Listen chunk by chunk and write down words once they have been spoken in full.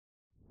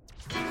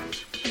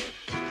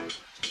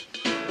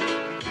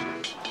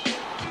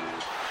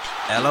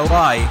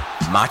LOI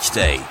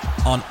Matchday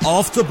on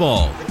Off the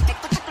Ball.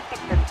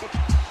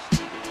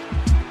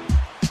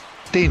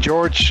 Dean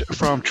George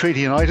from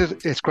Treaty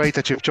United. It's great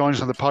that you've joined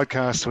us on the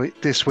podcast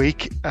this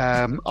week.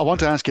 I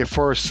want to ask you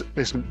first,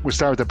 listen, we'll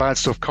start with the bad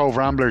stuff. Cove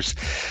Ramblers,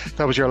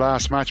 that was your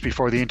last match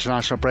before the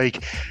international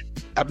break.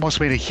 It must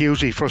have been a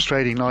hugely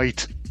frustrating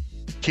night,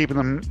 keeping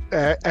them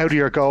out of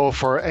your goal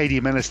for 80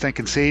 minutes, then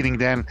conceding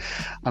then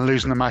and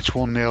losing the match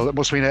 1-0. It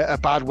must have been a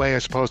bad way, I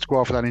suppose, to go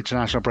off for that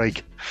international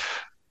break.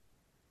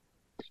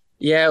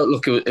 Yeah,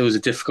 look, it was a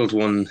difficult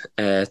one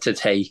to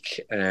take.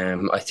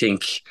 I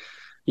think,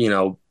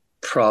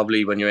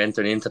 probably when you're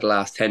entering into the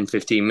last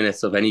 10-15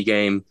 minutes of any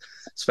game,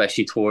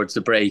 especially towards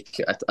the break,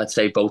 I'd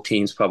say both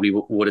teams probably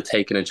would have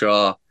taken a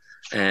draw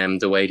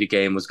the way the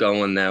game was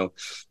going. Now,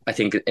 I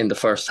think in the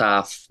first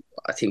half,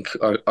 I think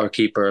our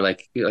keeper,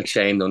 like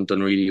Shane,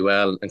 done really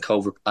well, and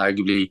Cove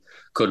arguably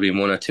could have been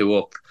 1 or 2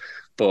 up.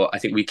 But I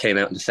think we came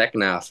out in the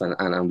second half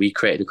and we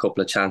created a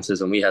couple of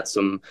chances, and we had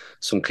some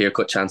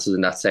clear-cut chances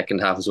in that second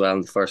half as well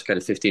in the first kind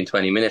of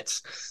 15-20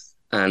 minutes.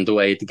 And the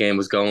way the game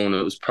was going,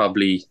 it was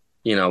probably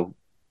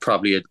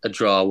a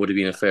draw would have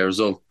been a fair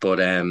result, but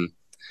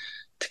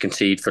to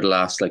concede for the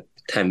last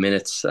 10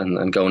 minutes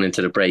and going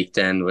into the break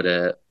then with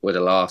a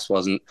loss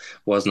wasn't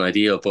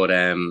ideal. But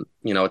at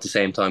the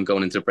same time,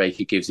 going into the break,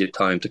 it gives you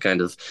time to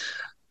kind of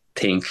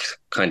think,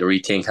 kind of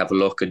rethink, have a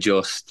look,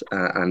 adjust,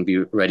 and be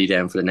ready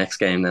then for the next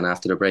game then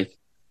after the break.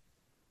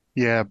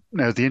 Yeah,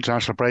 now the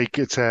international break,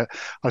 it's I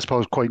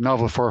suppose quite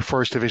novel for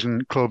first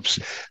division clubs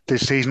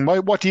this season.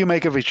 What do you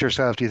make of it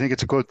yourself? Do you think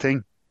it's a good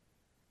thing?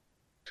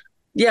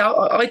 Yeah,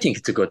 I think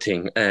it's a good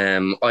thing.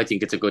 I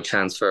think it's a good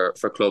chance for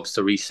clubs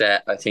to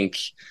reset. I think,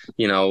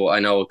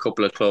 I know a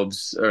couple of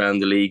clubs around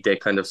the league,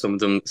 some of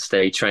them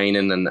stay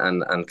training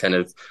and kind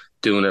of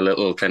doing a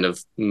little kind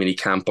of mini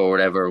camp or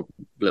whatever,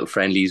 little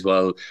friendlies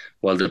while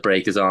the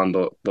break is on.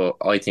 But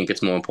I think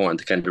it's more important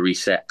to kind of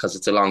reset because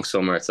it's a long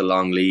summer, it's a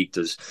long league.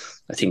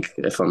 I think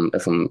if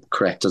I'm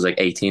correct, there's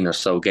 18 or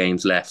so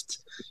games left.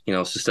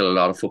 So still a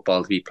lot of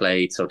football to be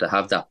played. So to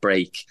have that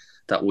break,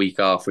 that week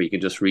off where you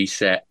can just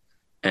reset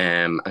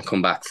and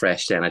come back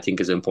fresh, then I think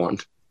is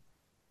important.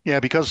 Yeah,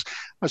 because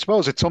I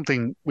suppose it's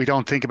something we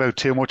don't think about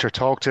too much or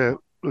talk to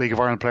League of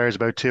Ireland players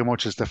about too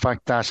much, is the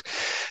fact that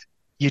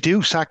you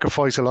do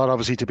sacrifice a lot,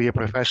 obviously, to be a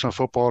professional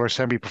footballer,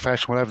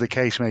 semi-professional, whatever the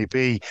case may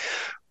be.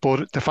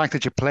 But the fact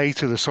that you play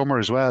through the summer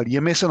as well, you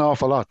miss an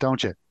awful lot,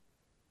 don't you?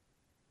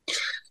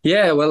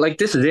 Yeah, well,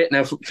 this is it.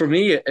 Now, for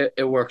me,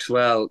 it works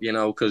well,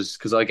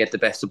 because I get the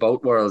best of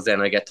both worlds. Then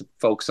I get to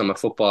focus on my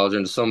football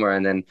during the summer,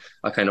 and then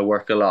I kind of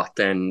work a lot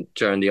then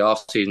during the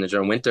off season and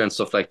during winter and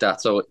stuff like that.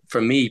 So for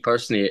me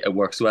personally, it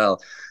works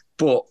well.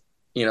 But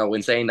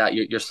in saying that,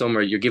 your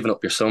summer, you're giving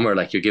up your summer,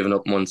 you're giving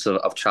up months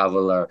of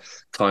travel or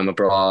time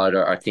abroad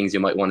or things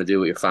you might want to do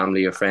with your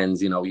family or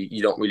friends. You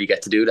don't really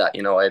get to do that.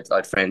 I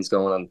had friends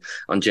going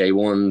on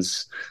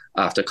J1s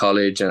after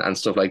college and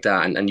stuff like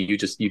that, and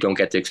you don't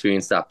get to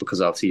experience that because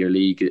obviously your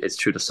league is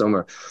through the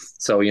summer.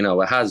 So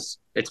it has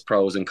its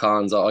pros and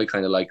cons. I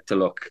kind of like to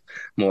look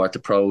more at the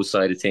pros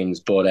side of things,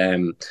 but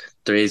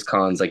there is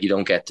cons, you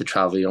don't get to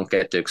travel, you don't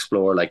get to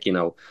explore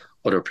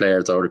other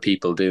players or other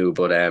people do,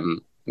 but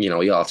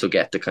you also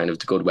get the kind of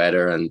the good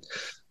weather and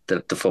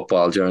the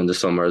football during the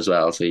summer as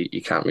well. So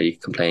you can't really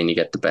complain. You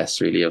get the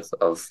best really of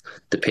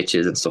the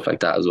pitches and stuff like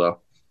that as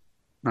well.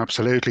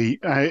 Absolutely.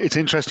 It's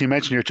interesting you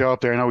mentioned your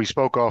job there. I know we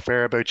spoke off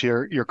air about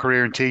your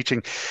career in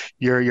teaching.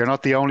 You're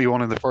not the only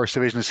one in the first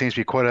division. It seems to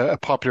be quite a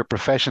popular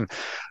profession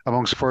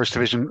amongst first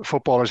division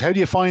footballers. How do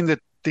you find that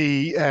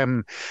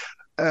the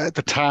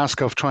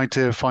task of trying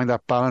to find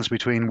that balance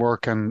between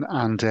work and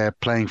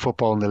playing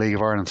football in the League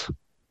of Ireland?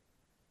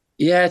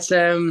 Yeah,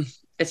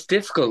 it's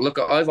difficult. Look,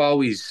 I've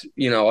always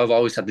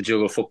had to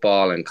juggle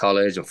football and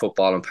college and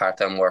football and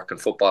part-time work and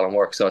football and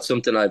work. So it's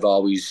something I've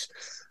always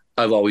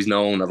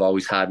known, I've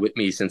always had with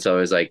me since I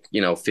was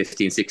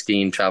 15,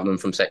 16, travelling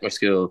from secondary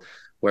school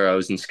where I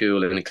was in school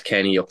living in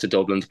Kilkenny up to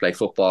Dublin to play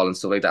football and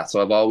stuff like that.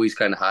 So I've always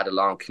kind of had a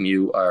long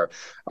commute or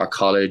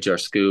college or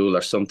school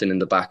or something in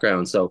the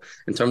background. So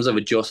in terms of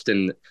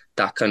adjusting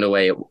that kind of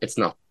way,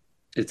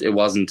 it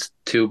wasn't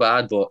too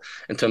bad. But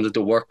in terms of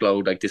the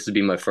workload, this would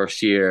be my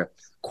first year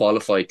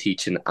qualified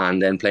teaching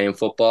and then playing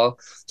football.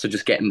 So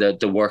just getting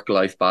the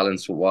work-life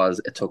balance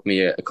it took me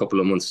a couple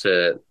of months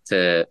to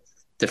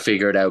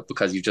figure it out,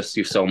 because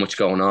you've so much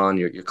going on.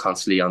 You're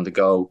constantly on the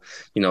go.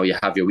 You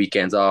have your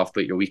weekends off,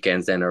 but your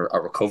weekends then are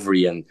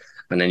recovery, and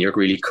then you're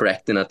really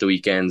correcting at the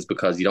weekends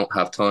because you don't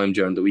have time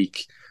during the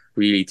week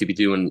really to be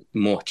doing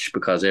much,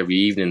 because every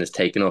evening is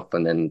taken up,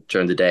 and then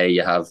during the day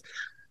you have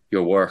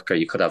your work, or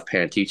you could have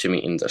parent-teacher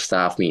meetings or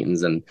staff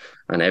meetings and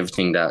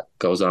everything that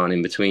goes on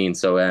in between.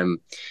 So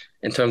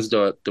in terms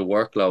of the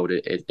workload,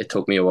 it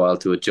took me a while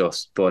to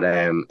adjust. But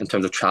in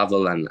terms of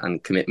travel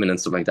and commitment and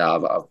stuff like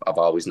that, I've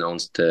always known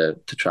to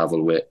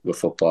travel with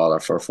football or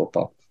for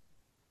football.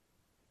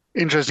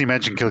 Interesting you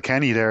mentioned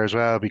Kilkenny there as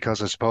well,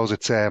 because I suppose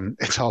it's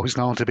always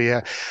known to be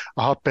a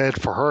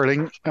hotbed for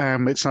hurling.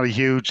 It's not a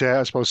huge,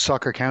 I suppose,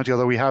 soccer county,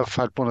 although we have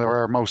had one of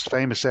our most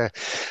famous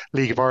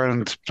League of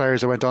Ireland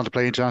players that went on to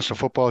play international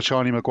football.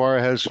 Shawnee Maguire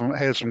hails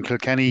from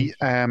Kilkenny.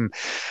 How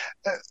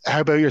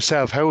about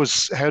yourself? How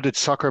did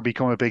soccer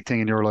become a big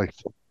thing in your life?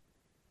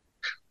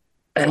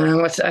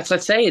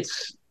 I'd say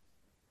it's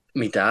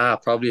my dad.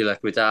 Probably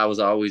like my dad was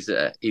always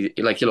like you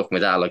look. My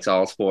dad likes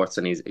all sports,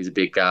 and he's a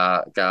big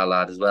guy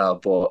lad as well.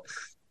 But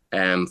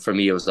for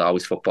me, it was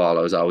always football.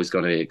 I was always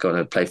gonna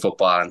play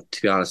football, and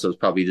to be honest, it was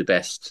probably the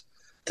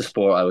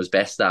sport I was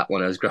best at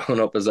when I was growing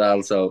up as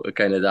well. So it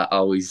kind of that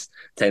always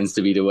tends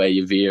to be the way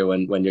you veer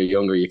when you're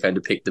younger. You kind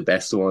of pick the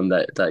best one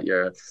that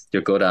you're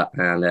good at,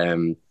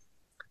 and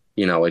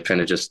I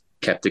kind of just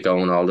kept it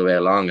going all the way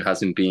along. It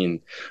hasn't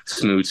been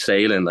smooth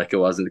sailing like it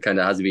wasn't. It kind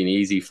of hasn't been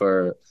easy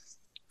for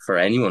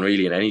anyone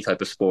really in any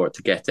type of sport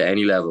to get to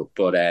any level.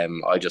 But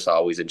I just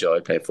always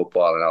enjoyed playing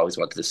football, and I always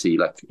wanted to see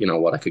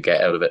what I could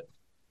get out of it.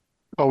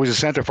 Always a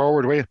centre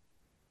forward, were you?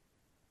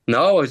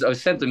 No, I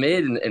was centre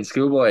mid in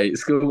schoolboy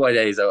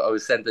days. I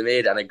was centre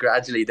mid, and I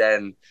gradually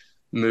then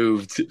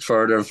moved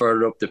further and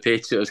further up the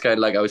pitch. It was kind of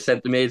like I was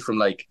centre mid from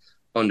like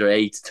under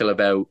eight till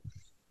about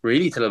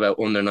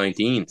under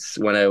 19s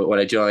when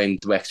I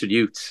joined Wexford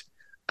Youth,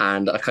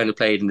 and I kind of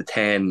played in the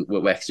 10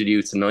 with Wexford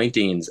Youths and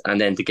 19s, and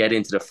then to get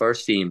into the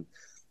first team,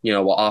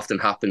 what often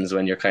happens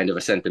when you're kind of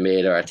a centre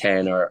mid or a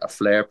 10 or a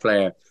flair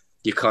player,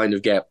 you kind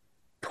of get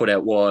put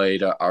out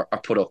wide or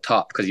put up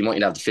top because you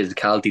mightn't have the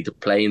physicality to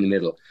play in the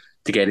middle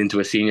to get into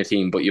a senior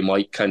team, but you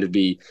might kind of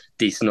be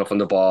decent enough on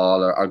the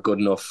ball or good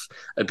enough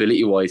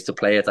ability wise to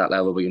play at that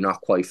level, but you're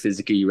not quite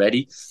physically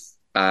ready.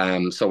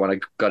 So when I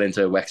got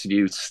into Wexford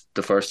Youth,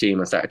 the first team,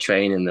 and started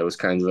training, there was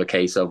kind of a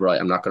case of, right,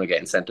 I'm not going to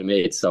get in centre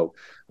mid, so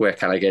where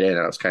can I get in?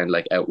 And I was kind of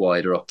like out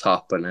wide or up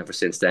top, and ever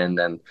since then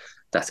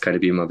that's kind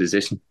of been my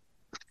position.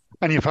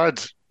 And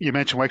you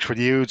mentioned Wexford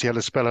Youths, you had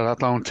a spell at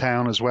Athlone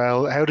Town as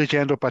well. How did you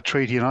end up at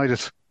Treaty United?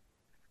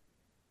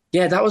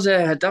 Yeah, that was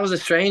a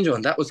strange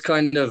one. That was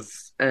kind of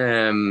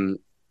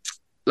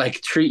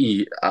like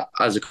Treaty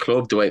as a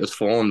club. The way it was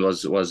formed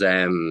was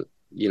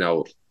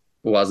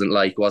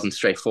wasn't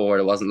straightforward.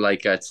 It wasn't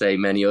like I'd say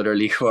many other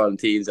League One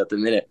teams at the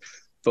minute,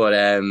 but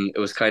it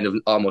was kind of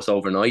almost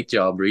overnight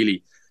job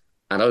really.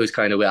 And I was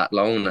kind of with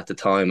Athlone at the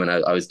time, and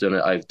I've done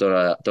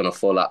a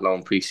full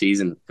Athlone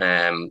pre-season,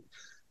 and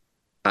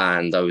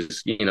I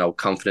was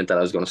confident that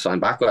I was going to sign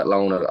back with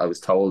Athlone. I was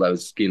told I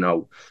was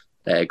going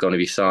to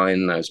be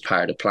signed. I was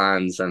part of the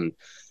plans, and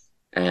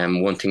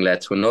one thing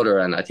led to another,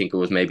 and I think it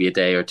was maybe a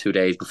day or 2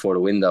 days before the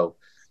window.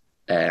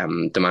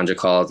 The manager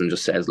calls and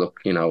just says,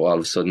 look, all of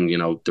a sudden,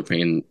 they're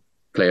bringing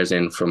players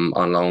in from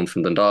on loan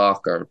from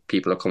Dundalk, or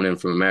people are coming in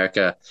from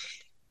America.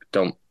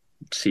 Don't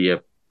see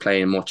you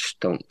playing much,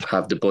 don't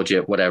have the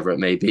budget, whatever it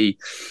may be.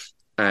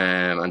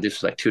 And this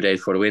was like 2 days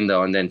before the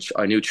window. And then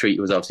I knew Treaty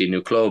was obviously a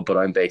new club, but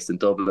I'm based in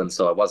Dublin,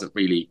 so I wasn't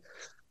really,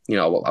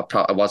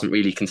 I wasn't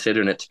really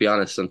considering it, to be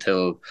honest,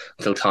 until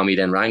Tommy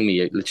then rang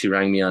me. It literally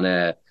rang me on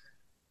I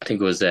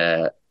think it was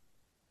a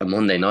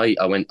Monday night.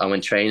 I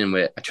went training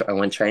with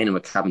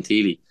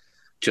Cabinteely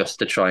just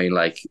to try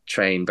and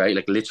train very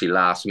literally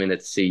last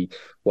minute to see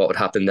what would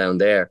happen down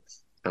there.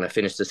 And I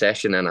finished the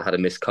session and I had a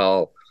missed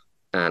call,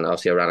 and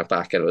obviously I ran it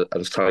back, and it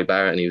was Tommy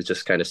Barrett, and he was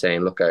just kind of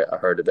saying, look, I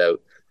heard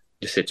about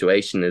your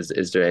situation.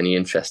 Is there any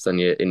interest in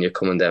you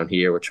coming down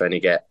here? We're trying to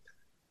get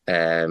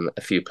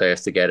a few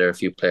players together, a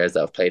few players that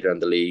have played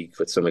around the league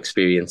with some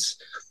experience.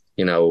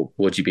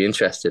 Would you be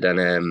interested?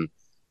 And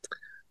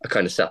I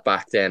kind of sat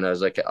back then. I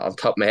was like, on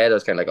top of my head, I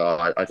was kind of like,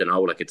 oh, I don't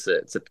know. Like it's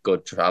a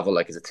good travel.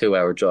 Like it's a 2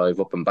 hour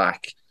drive up and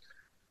back.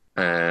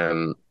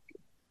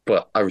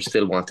 But I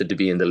still wanted to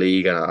be in the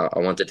league, and I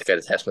wanted to kind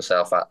of test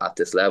myself at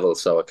this level.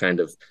 So I kind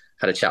of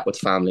had a chat with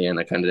family, and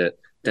I kind of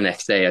the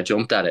next day I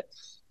jumped at it.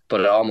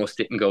 But it almost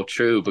didn't go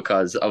through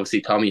because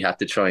obviously Tommy had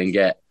to try and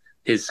get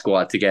his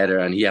squad together,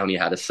 and he only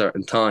had a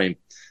certain time.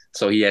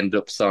 So he ended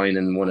up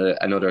signing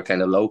another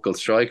kind of local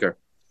striker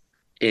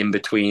in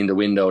between the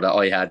window that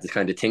I had to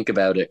kind of think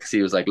about it, because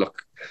he was like,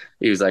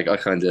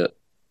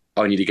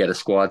 I need to get a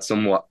squad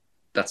somewhat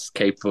that's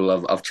capable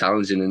of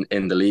challenging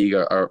in the league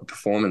or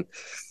performing.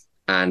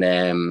 And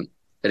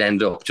it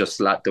ended up just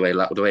the way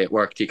it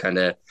worked.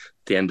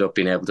 They ended up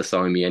being able to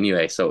sign me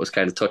anyway. So it was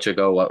kind of touch or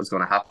go what was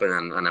going to happen.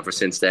 And ever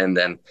since then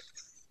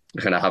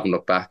I kind of haven't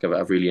looked back.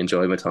 I've really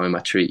enjoyed my time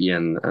at Treaty,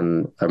 and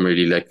I'm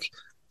really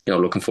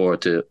looking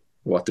forward to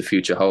what the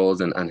future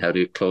holds and how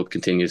the club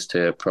continues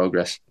to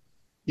progress.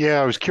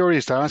 Yeah, I was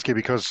curious to ask you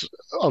because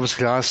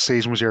obviously last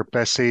season was your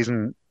best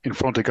season in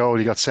front of goal.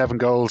 You got 7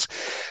 goals,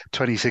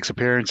 26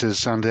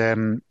 appearances,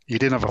 and you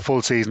didn't have a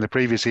full season the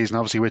previous season,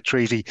 obviously with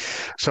Treaty.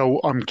 So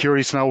I'm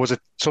curious to know, was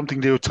it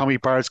something to do with Tommy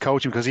Barrett's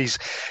coaching? Because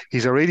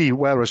he's a really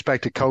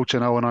well-respected coach, I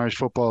know, in Irish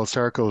football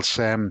circles.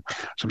 So I'm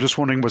just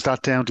wondering, was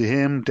that down to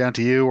him, down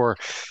to you, or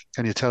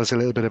can you tell us a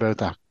little bit about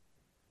that?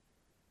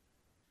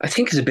 I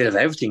think it's a bit of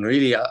everything,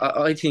 really.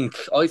 I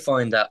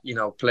find that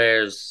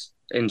players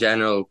in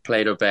general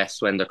play their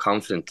best when they're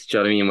confident. Do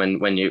you know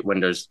what I mean? When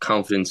there's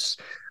confidence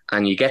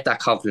and you get that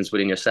confidence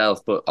within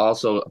yourself, but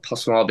also a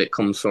small bit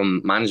comes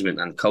from management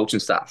and coaching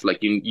staff. Like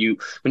you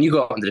when you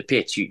go onto the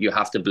pitch, you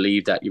have to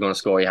believe that you're going to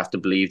score. You have to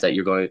believe that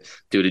you're going to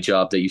do the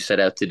job that you set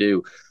out to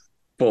do.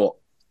 But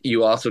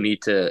you also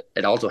need to.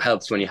 It also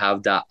helps when you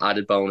have that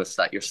added bonus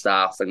that your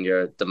staff and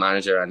the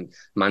manager and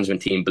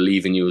management team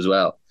believe in you as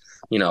well.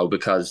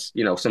 Because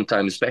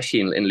sometimes,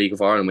 especially in League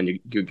of Ireland, when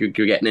you're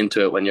getting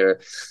into it when you're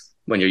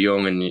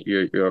young and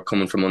you're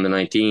coming from under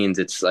 19s,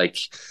 it's like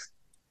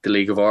the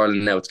League of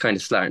Ireland now, it's kind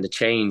of starting to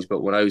change.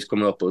 But when I was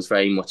coming up, it was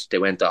very much they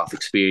went off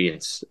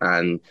experience,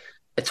 and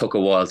it took a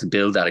while to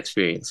build that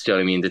experience. Do you know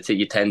what I mean? That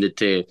you tended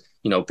to,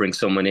 bring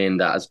someone in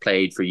that has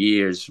played for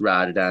years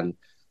rather than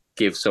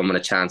give someone a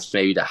chance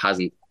maybe that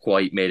hasn't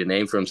quite made a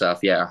name for himself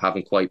yet or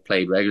haven't quite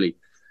played regularly.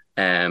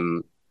 But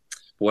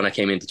when I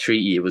came into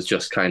Treaty, it was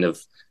just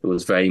it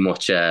was very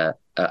much a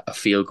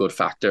feel good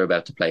factor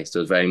about the place. There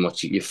was very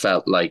much, you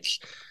felt like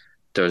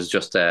there's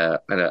just an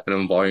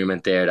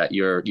environment there that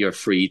you're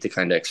free to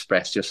kind of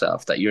express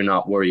yourself, that you're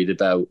not worried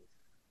about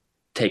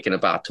taking a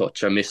bad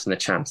touch or missing a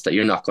chance, that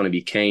you're not going to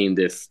be caned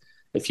if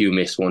you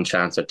miss one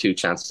chance or two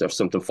chances or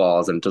something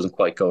falls and it doesn't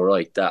quite go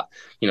right. That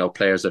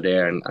players are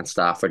there and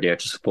staff are there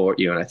to support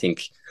you. And I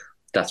think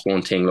that's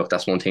one thing. Look,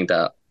 that's one thing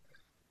that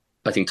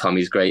I think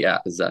Tommy's great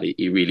at, is that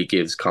he really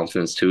gives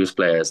confidence to his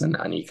players, and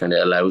he kind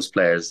of allows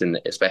players,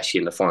 especially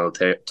in the final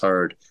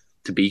third,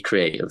 to be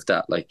creative.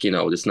 That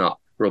it's not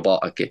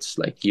robotic. It's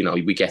like,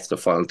 we get to the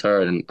final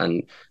third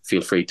and feel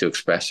free to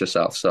express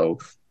yourself. So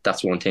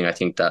that's one thing I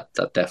think that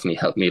definitely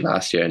helped me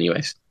last year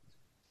anyways.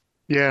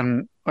 Yeah,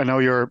 and I know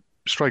your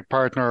strike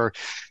partner,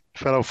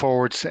 fellow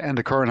forwards,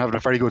 Enda Curran, having a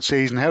very good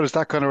season. How does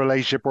that kind of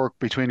relationship work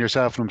between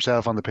yourself and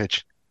himself on the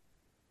pitch?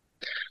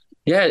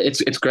 Yeah,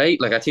 it's great.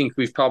 Like, I think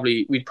we'd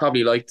probably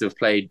like to have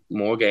played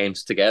more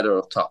games together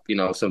up top.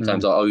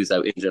 Sometimes I was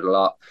out injured a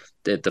lot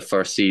the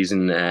first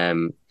season,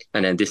 and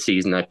then this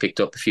season I picked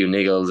up a few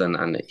niggles,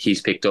 and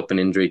he's picked up an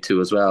injury too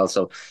as well.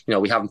 So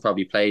we haven't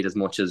probably played as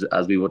much as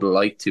we would have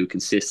liked to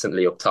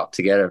consistently up top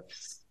together.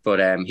 But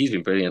he's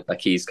been brilliant.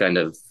 Like, he's kind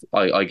of,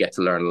 I get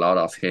to learn a lot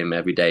off him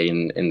every day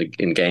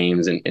in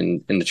games and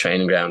in the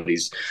training ground.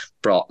 He's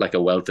brought like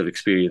a wealth of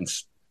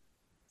experience.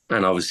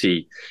 And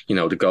obviously,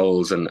 the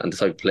goals and the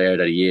type of player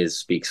that he is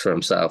speaks for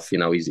himself.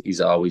 He's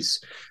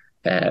always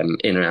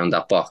in around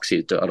that box.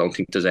 I don't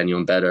think there's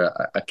anyone better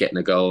at getting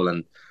a goal.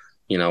 And,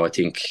 I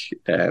think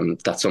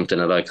that's something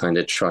that I kind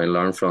of try and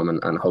learn from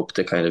and hope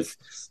to kind of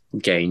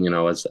gain,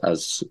 as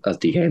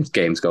the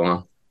games go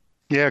on.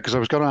 Yeah, because I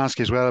was going to ask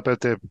you as well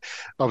about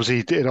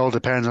obviously it all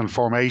depends on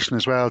formation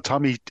as well.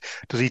 Tommy,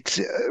 does he,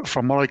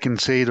 from what I can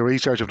see, the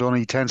research I've done,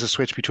 he tends to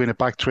switch between a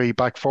back three,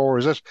 back four,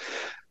 is it?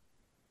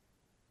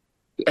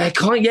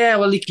 Yeah,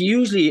 well, like,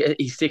 usually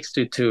he sticks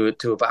to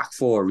a back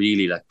four,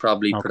 really, like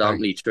probably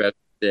predominantly throughout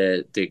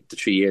the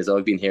 3 years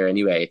I've been here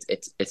anyway.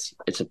 It's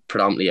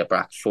predominantly a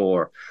back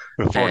four.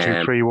 The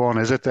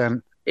 4-2-3-1, is it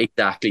then?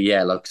 Exactly,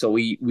 yeah. Like, so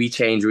we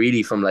change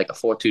really from like a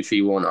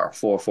 4-2-3-1 or a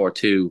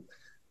 4-4-2,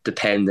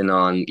 depending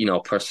on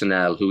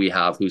personnel, who we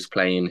have, who's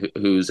playing,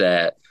 who's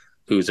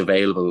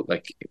available,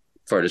 like,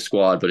 for the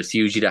squad. But it's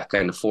usually that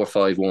kind of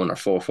 4-5-1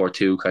 or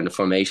 4-4-2 kind of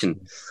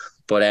formation.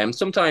 But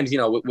sometimes,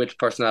 with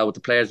personnel, with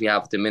the players we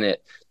have at the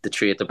minute, the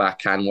three at the back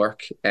can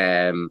work.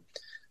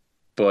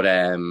 But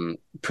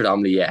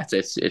predominantly, yeah,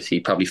 it's he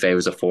probably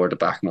favours a four at the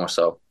back more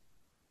so.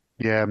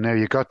 Yeah, now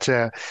you got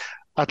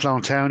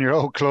Athlone Town, your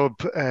old club,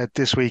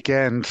 this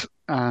weekend,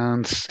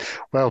 and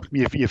well,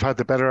 you've had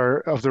the better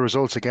of the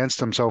results against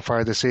them so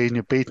far this season.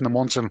 You've beaten them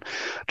once and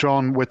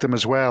drawn with them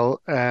as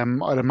well.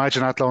 I'd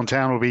imagine Athlone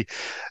Town will be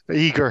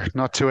eager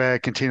not to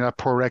continue that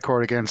poor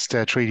record against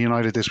Treaty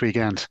United this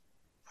weekend.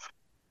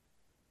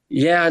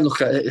 Yeah, look,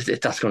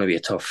 that's going to be a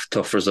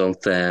tough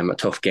result, a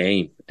tough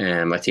game.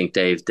 I think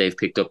they've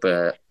picked up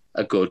a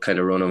good kind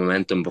of run of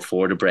momentum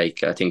before the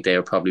break. I think they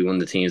were probably one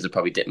of the teams that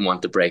probably didn't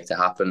want the break to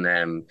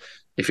happen.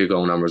 If you're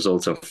going on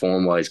results and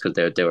form wise, because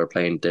they've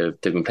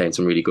been playing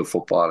some really good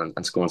football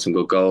and scoring some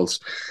good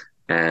goals,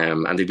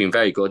 and they've been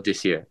very good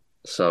this year.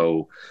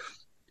 So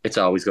it's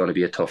always going to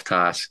be a tough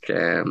task.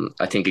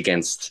 I think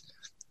against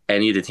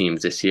any of the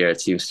teams this year,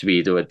 it seems to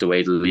be the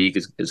way the league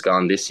is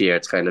gone this year.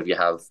 It's kind of, you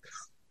have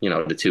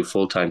the two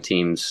full-time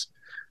teams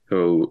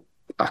who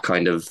are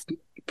kind of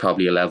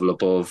probably a level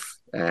above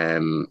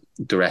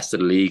the rest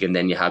of the league, and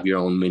then you have your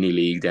own mini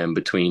league then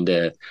between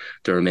the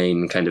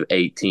remaining kind of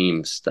 8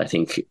 teams. I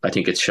think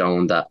it's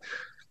shown that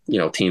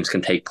teams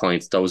can take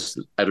points.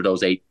 Those out of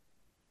those 8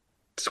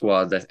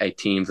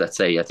 teams, let's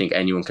say, I think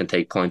anyone can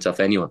take points off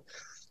anyone.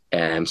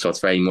 So it's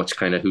very much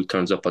kind of who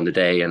turns up on the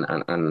day and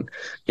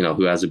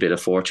who has a bit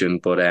of fortune.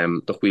 But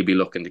look, we'll be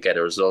looking to get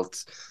a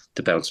result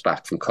to bounce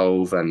back from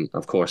Cove, and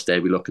of course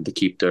they'll be looking to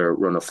keep their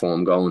run of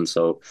form going.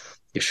 So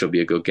it should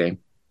be a good game.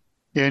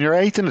 Yeah, and you're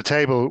 8th in the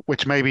table,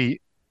 which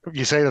maybe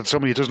you say that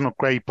somebody doesn't look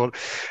great, but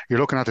you're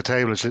looking at the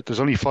table. There's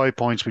only 5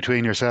 points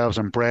between yourselves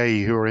and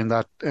Bray, who are in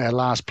that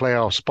last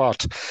playoff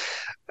spot.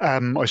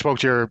 I spoke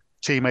to your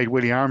teammate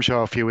Willie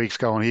Armshaw a few weeks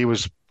ago, and he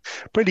was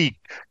pretty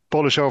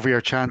bullish over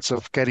your chance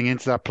of getting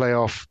into that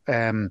playoff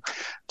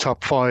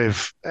top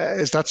five.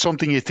 Is that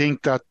something you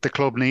think that the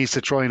club needs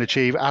to try and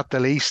achieve at the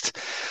least?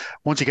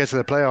 Once you get to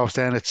the playoffs,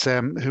 then it's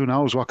who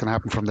knows what can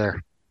happen from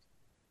there.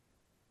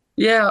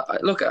 Yeah,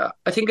 look,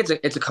 I think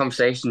it's a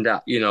conversation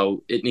that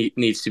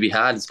needs to be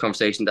had. It's a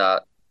conversation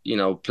that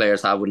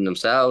players have within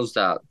themselves,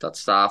 that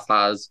staff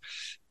has.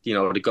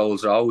 The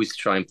goals are always to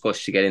try and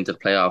push to get into the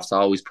playoffs, to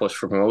always push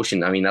for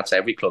promotion. I mean, that's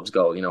every club's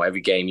goal.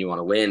 Every game you want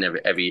to win,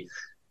 every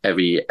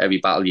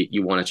battle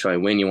you want to try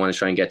and win, you want to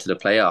try and get to the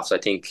playoffs. I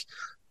think,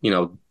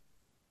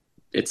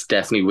 it's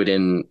definitely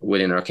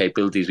within our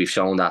capabilities. We've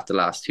shown that the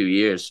last 2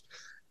 years.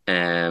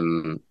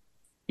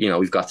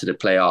 We've got to the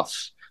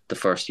playoffs. The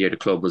first year the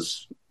club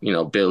was,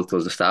 built,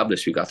 was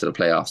established, we got to the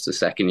playoffs. The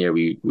second year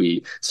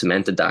we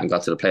cemented that and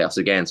got to the playoffs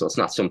again. So it's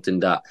not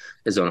something that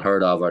is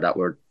unheard of, or that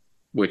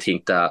we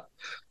think that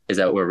is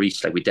out of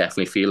reach. Like, we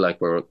definitely feel like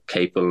we're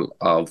capable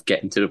of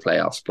getting to the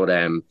playoffs, but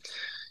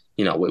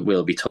it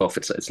will be tough.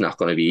 It's not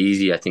going to be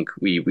easy. I think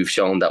we've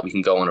shown that we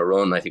can go on a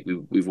run. I think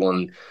we've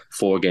won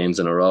 4 games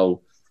in a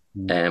row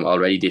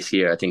already this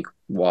year. I think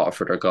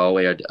Waterford or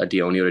Galway are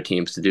the only other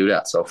teams to do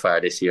that so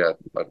far this year.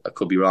 I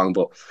could be wrong,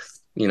 but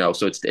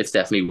so it's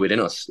definitely within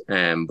us.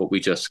 But we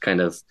just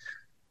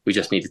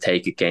need to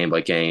take it game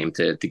by game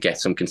to get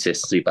some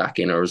consistency back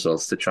in our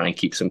results, to try and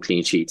keep some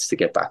clean sheets, to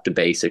get back to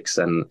basics,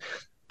 and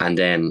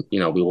then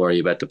we'll worry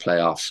about the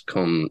playoffs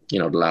come the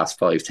last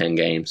 5-10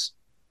 games.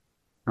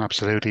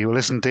 Absolutely. Well,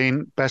 listen,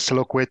 Dean, best of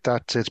luck with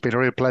that. It's been a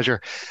real pleasure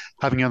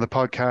having you on the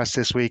podcast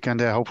this week, and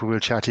hopefully we'll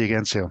chat to you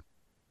again soon.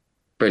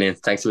 Brilliant.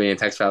 Thanks, William.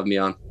 Thanks for having me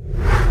on.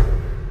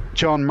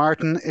 John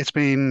Martin, it's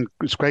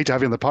great to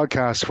have you on the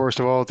podcast, first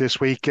of all, this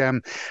week.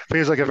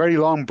 Feels like a very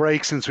long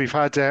break since we've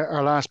had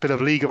our last bit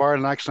of League of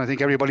Ireland action. I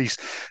think everybody's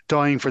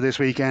dying for this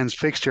weekend's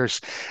fixtures.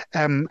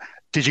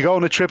 Did you go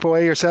on a trip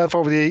away yourself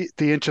over the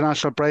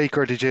international break,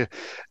 or did you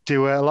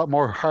do a lot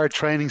more hard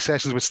training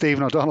sessions with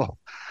Stephen O'Donnell?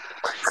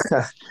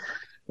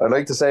 I'd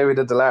like to say we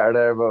did the latter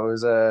there, but it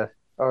was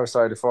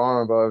the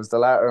former, but it was the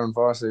latter.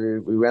 Unfortunately,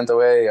 we went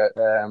away.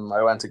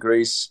 I went to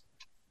Greece,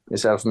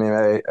 myself and me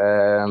mate.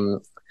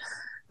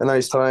 A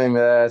nice time.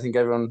 I think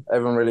everyone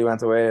really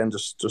went away and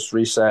just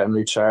reset and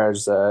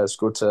recharged. It's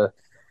good to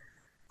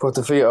put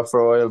the feet up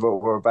for a while, but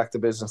we're back to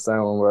business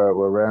now and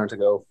we're raring to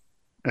go.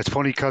 It's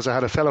funny because I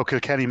had a fellow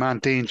Kilkenny man,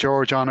 Dean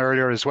George, on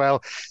earlier as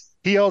well.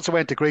 He also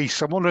went to Greece.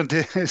 I'm wondering,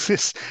 is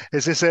this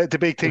the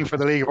big thing for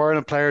the League of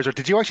Ireland players, or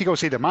did you actually go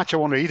see the match? I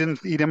wonder. He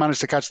didn't manage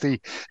to catch the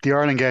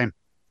Ireland game.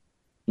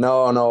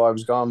 No, I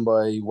was gone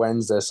by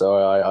Wednesday, so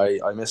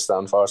I missed that,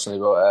 unfortunately.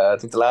 But I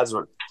think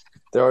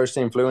the Irish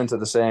team flew into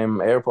the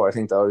same airport. I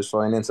think they was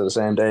flying into the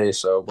same day.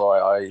 So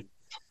boy,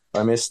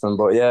 I missed them.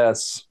 But yeah,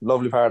 it's a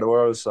lovely part of the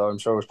world. So I'm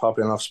sure it was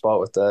probably enough spot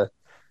with the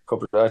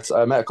couple.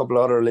 I met a couple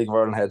of other League of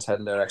Ireland heads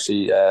heading there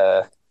actually.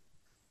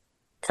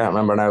 Can't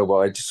remember now, but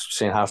I just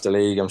seen half the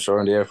league, I'm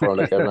sure, in the airport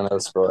like everyone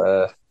else.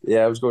 But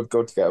yeah, it was good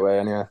to get away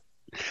anyway.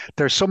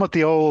 There's some of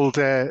the old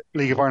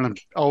League of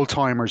Ireland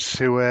old-timers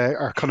who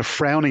are kind of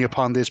frowning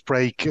upon this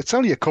break. It's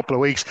only a couple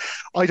of weeks.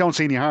 I don't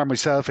see any harm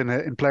myself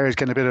in players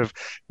getting a bit of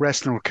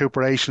rest and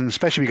recuperation,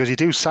 especially because you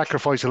do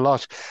sacrifice a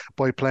lot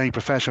by playing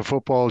professional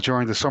football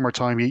during the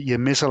summertime. You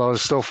miss a lot of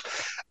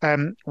stuff.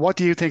 What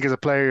do you think as a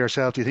player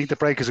yourself? Do you think the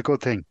break is a good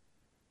thing?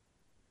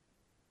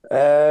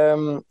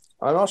 I'm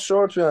not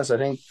sure, to be honest. I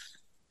think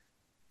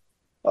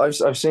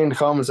I've seen the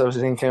comments. I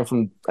think came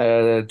from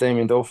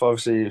Damien Duff.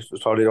 Obviously,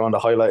 was probably the one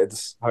that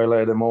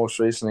highlighted the most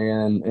recently,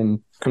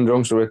 in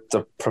conjunction with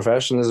the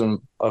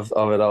professionalism of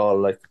it all.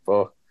 Like,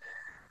 but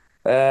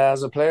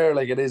as a player,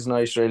 like, it is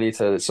nice really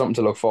to something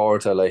to look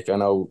forward to. Like, I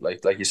know,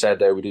 like you said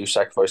there, we do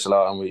sacrifice a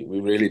lot, and we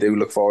really do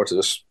look forward to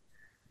just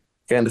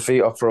getting the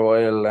feet up for a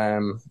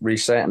while,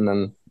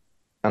 resetting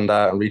and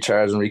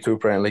recharging,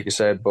 recuperating, like you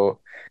said. But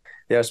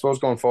yeah, I suppose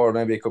going forward,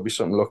 maybe it could be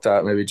something looked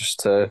at, maybe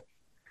just to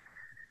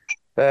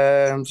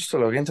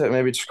look into it.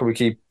 Maybe just could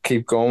we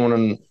keep going,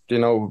 and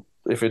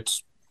if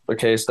it's a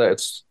case that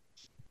it's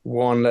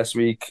one less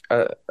week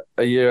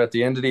a year at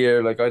the end of the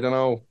year, like, I don't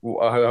know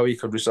how he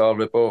could resolve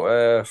it,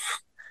 but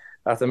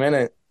at the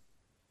minute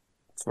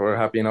we're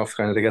happy enough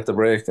kind of to get the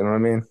break. You know what I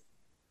mean?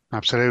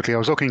 Absolutely. I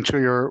was looking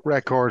through your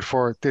record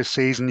for this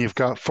season. You've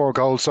got 4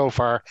 goals so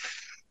far,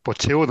 but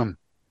 2 of them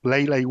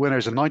late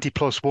winners: a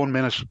 90+1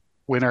 minute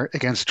winner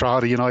against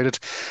Drogheda United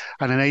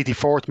and an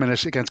 84th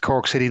minute against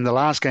Cork City in the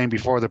last game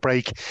before the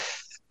break.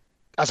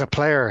 As a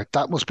player,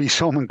 that must be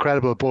some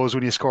incredible buzz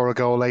when you score a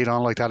goal late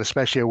on like that,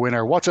 especially a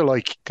winner. What's it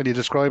like? Can you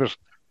describe it?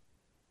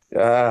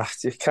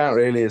 You can't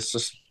really. It's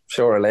just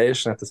pure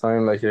elation at the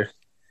time. Like,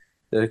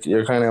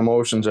 your kind of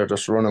emotions are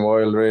just running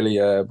wild, really.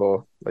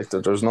 But like,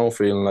 there's no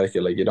feeling like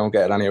it. Like, you don't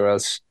get it anywhere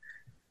else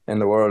in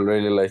the world,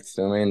 really. Like,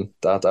 I mean,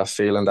 that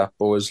feeling, that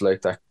buzz,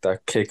 like that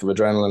kick of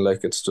adrenaline,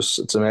 like,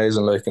 it's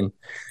amazing. Like, and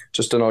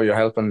just to know you're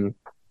helping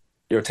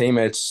your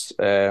teammates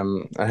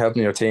and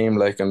helping your team,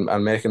 like,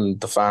 and making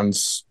the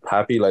fans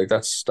happy, like,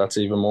 that's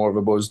even more of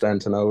a buzz than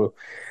to know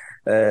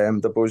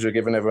the buzz you're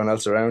giving everyone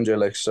else around you.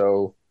 Like,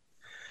 so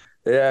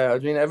yeah, I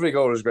mean, every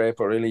goal is great,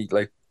 but really,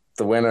 like,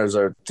 the winners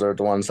are the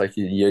ones like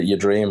you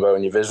dream about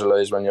and you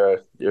visualize when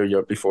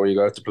you're before you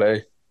go out to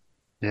play.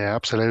 Yeah,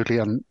 absolutely.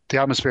 And the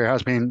atmosphere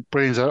has been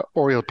brilliant at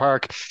Oriel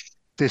Park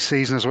this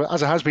season as well,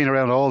 as it has been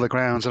around all the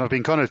grounds. And I've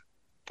been kind of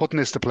putting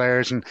this to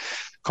players and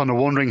kind of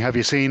wondering, have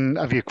you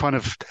kind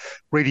of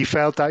really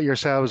felt that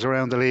yourselves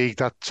around the league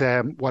that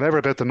whatever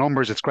about the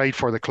numbers, it's great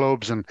for the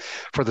clubs and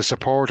for the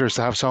supporters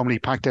to have so many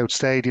packed out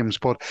stadiums.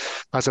 But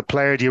as a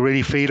player, do you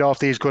really feed off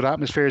these good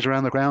atmospheres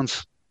around the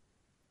grounds?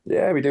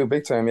 Yeah, we do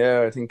big time.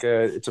 Yeah, I think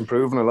it's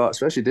improving a lot,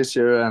 especially this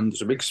year. And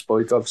there's a big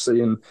spike,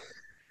 obviously, in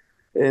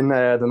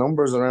the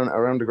numbers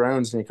around the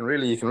grounds, and you can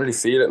really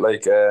feel it.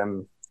 Like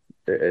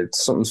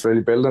it's something's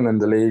really building in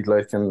the league.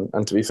 Like and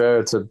to be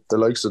fair to the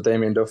likes of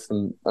Damien Duff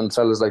and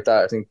fellas like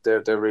that, I think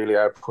they really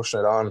are pushing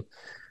it on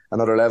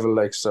another level.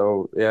 Like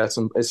so, yeah,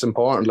 it's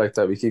important like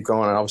that we keep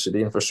going. And obviously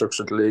the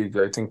infrastructure of the league,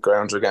 I think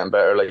grounds are getting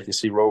better. Like you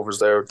see Rovers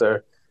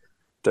there,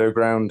 their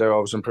ground, they're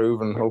always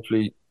improving.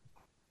 Hopefully,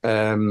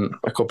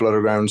 a couple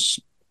other grounds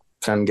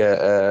can get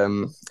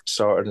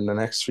sorted in the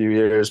next few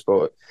years.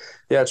 But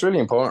yeah, it's really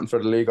important for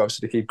the league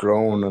obviously to keep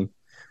growing, and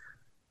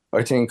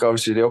I think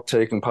obviously the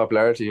uptake in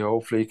popularity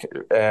hopefully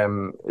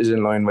is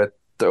in line with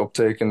the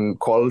uptake in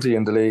quality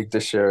in the league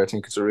this year. I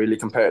think it's a really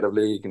competitive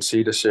league. You can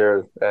see this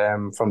year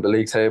from the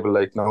league table,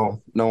 like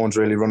no one's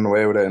really running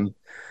away with it, and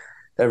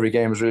every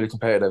game is really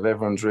competitive.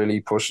 Everyone's really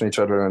pushing each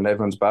other and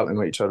everyone's battling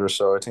with each other.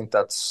 So I think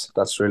that's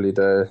really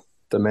the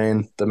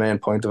main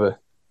point of it.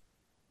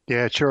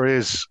 Yeah, it sure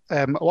is.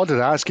 I wanted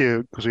to ask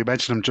you, because we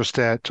mentioned him just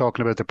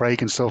talking about the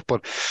break and stuff,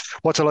 but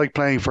what's it like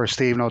playing for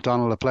Stephen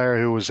O'Donnell, a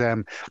player who was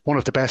one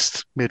of the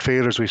best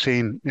midfielders we've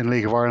seen in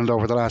League of Ireland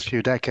over the last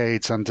few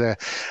decades, and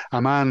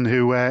a man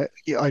who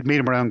I'd meet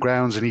him around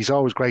grounds, and he's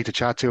always great to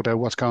chat to about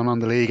what's going on in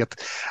the league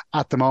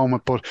at the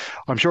moment. But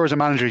I'm sure as a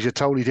manager, he's a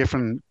totally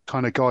different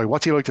kind of guy.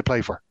 What's he like to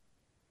play for?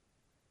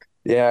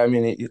 Yeah, I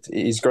mean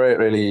he's great.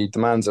 Really, he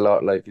demands a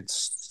lot. Like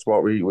it's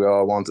what we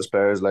all want as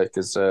players. Like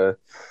is a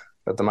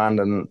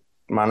demanding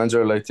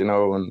manager. Like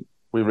and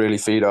we really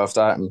feed off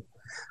that. And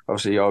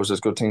obviously, he always has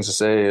good things to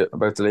say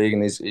about the league,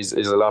 and he's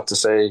a lot to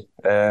say.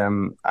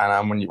 And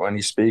when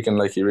he's speaking,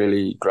 like he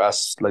really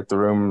grasps like the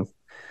room.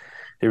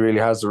 He really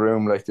has the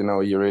room. Like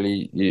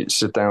you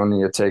sit down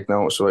and you take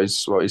notes what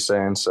he's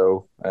saying.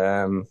 So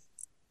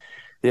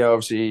yeah,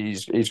 obviously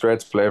he's great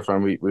to play for,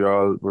 and we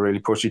really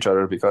push each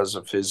other because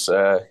of his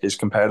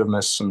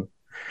competitiveness, and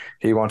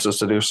he wants us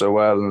to do so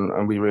well,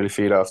 and we really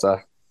feed off that.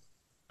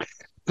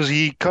 Does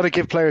he kind of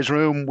give players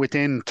room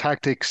within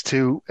tactics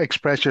to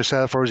express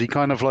yourself, or is he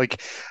kind of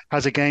like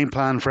has a game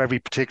plan for every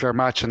particular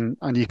match, and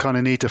you kind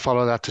of need to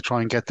follow that to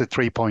try and get the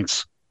 3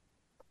 points?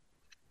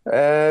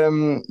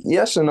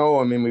 Yes and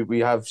no. I mean, we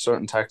have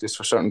certain tactics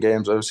for certain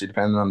games, obviously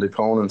depending on the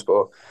opponent,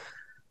 but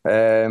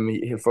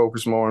he'll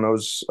focus more on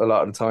us a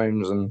lot of the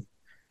times, and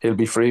he'll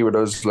be free with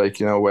us, like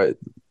with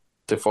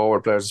the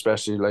forward players,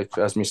 especially like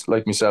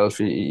myself.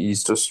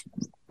 He's just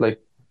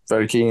like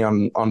very keen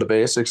on the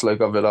basics,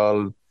 like of it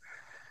all,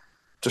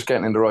 just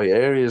getting in the right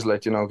areas,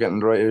 like getting in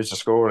the right areas to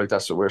score. Like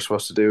that's what we're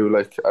supposed to do.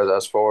 Like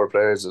as forward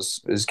players,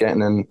 is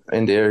getting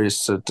in the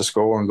areas to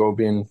score and go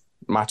being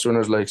match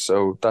winners. Like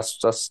so,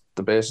 that's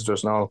the basis.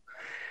 There's no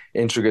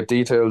intricate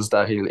details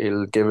that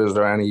he'll give us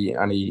or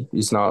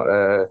he's not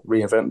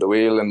reinventing the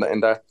wheel in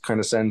that kind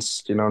of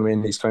sense. You know what I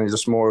mean? He's kind of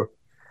just more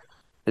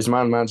his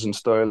man management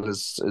style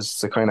is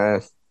to kind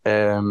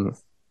of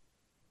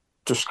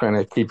just kind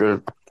of keep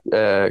your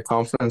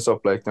confidence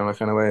up, like in that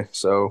kind of way.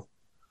 So.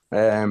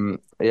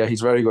 Yeah,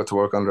 he's very good to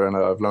work under, and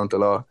I've learned a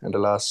lot in the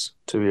last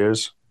 2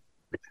 years.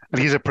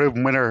 And he's a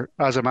proven winner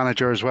as a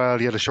manager as well.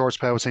 He had a short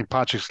spell with St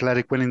Patrick's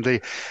Athletic, winning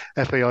the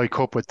FAI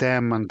Cup with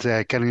them and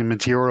getting him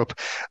into Europe.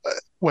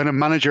 When a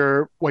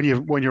manager, when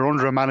you're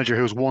under a manager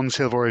who's won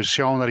silver, has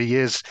shown that he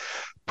is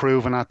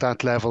proven at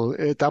that level,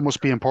 that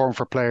must be important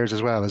for players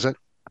as well, is it?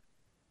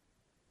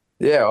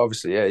 Yeah,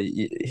 obviously, yeah,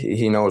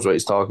 he knows what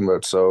he's talking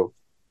about. So,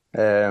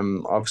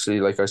 obviously,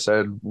 like I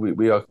said,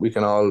 we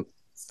can all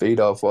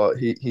feed off what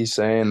he's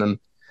saying, and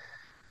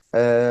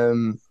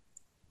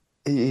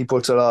he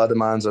puts a lot of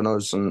demands on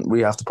us, and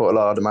we have to put a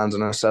lot of demands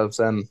on ourselves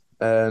then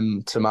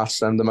to match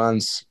them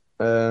demands.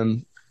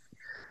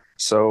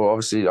 So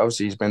obviously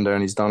he's been there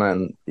and he's done it,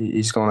 and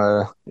he's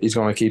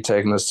gonna keep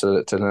taking us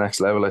to the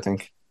next level, I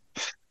think.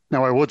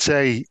 Now, I would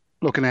say,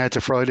 looking ahead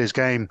to Friday's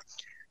game,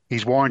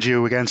 he's warned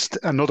you against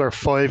another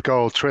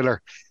 5-goal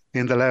thriller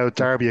in the Loud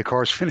Derby. Of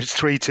course, finished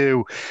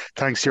 3-2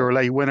 thanks to your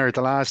late winner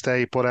the last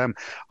day. But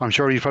I'm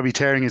sure he's probably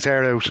tearing his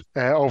hair out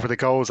over the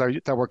goals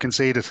that were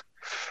conceded.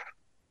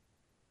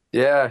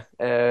 Yeah,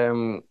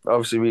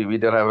 obviously we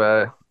did have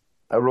a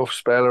rough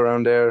spell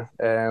around there.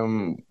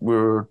 We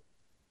were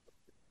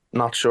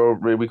not sure,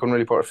 we couldn't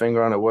really put our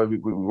finger on it why we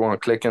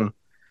weren't clicking.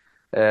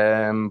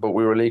 But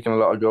we were leaking a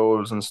lot of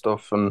goals and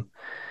stuff, and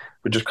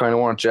we just kind of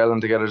weren't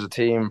gelling together as a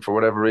team for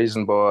whatever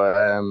reason.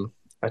 But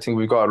I think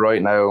we've got it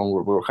right now,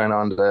 and we're kind of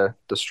on the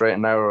straight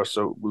and narrow.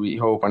 So we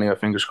hope, anyway,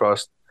 fingers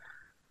crossed.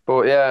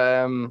 But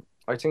yeah,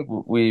 I think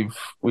we've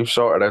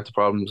sorted out the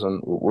problems,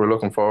 and we're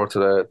looking forward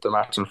to the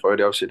match on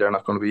Friday. Obviously, they're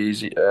not going to be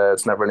easy.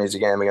 It's never an easy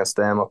game against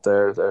them up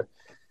there.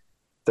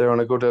 They're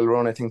on a good little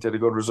run. I think they had a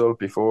good result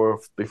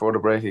before the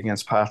break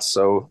against Pats.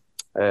 So,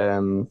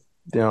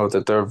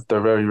 that they're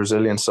very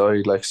resilient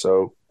side. Like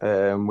so,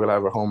 we'll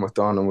have our homework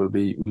done and we'll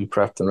be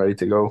prepped and ready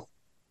to go.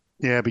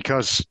 Yeah,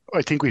 because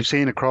I think we've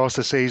seen across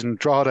the season,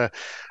 Drogheda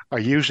are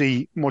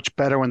usually much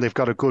better when they've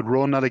got a good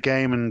run at a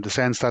game, in the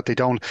sense that they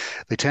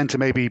tend to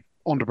maybe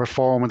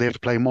underperform when they have to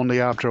play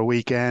Monday after a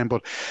weekend.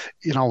 But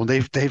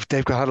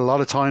they've had a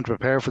lot of time to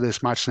prepare for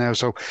this match now,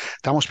 so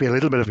that must be a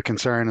little bit of a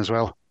concern as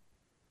well.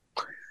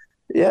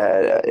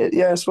 Yeah,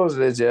 I suppose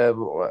it is. Yeah,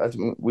 but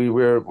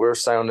we're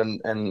sound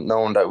and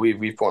knowing that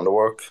we've put in the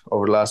work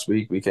over the last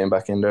week. We came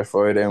back in there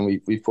Friday and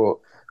we put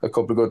a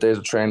couple of good days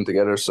of training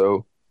together.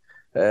 So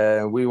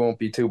we won't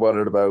be too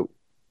bothered about.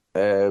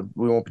 We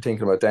won't be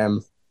thinking about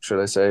them, should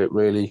I say?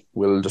 Really,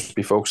 we'll just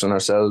be focusing on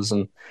ourselves,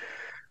 and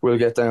we'll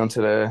get down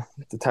to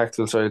the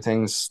tactical side of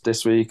things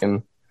this week,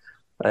 and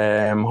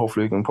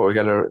hopefully we can put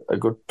together a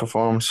good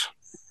performance.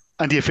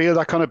 And do you feel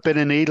that kind of bit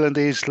of needle in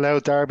these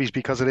loud derbies,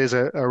 because it is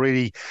a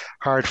really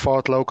hard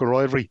fought local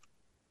rivalry?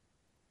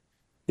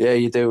 Yeah,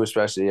 you do,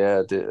 especially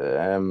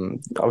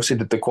obviously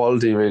the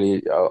quality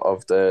really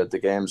of the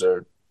games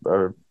are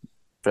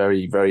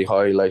very very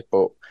high. Like,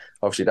 but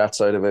obviously that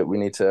side of it, we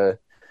need to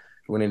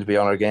be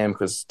on our game,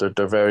 because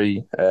they're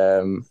very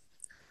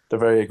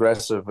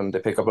aggressive and they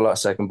pick up a lot of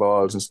second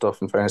balls and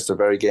stuff. In fairness, they're a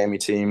very gamey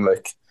team.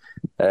 Like,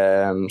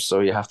 so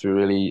you have to be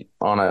really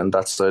on it and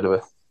that side of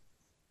it.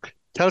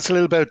 Tell us a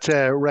little about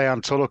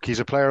Rayan Tulloch.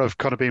 He's a player I've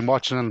kind of been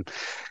watching, and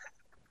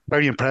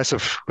very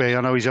impressive. I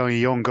know he's only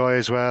a young guy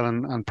as well,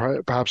 and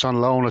perhaps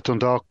on loan at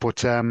Dundalk.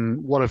 But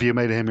what have you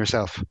made of him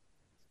yourself?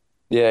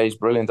 Yeah, he's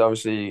brilliant.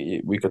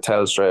 Obviously, we could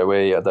tell straight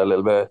away he had that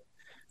little bit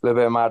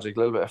of magic, a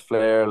little bit of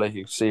flair. Like,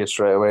 you could see it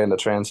straight away in the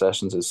training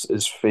sessions.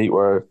 His feet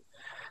are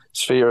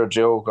a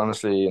joke,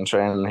 honestly. In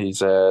training, he's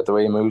the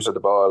way he moves at the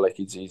ball, like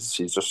he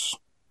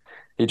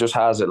just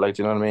has it. Like,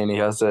 you know what I mean? He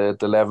has the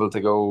level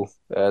to go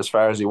as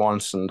far as he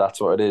wants, and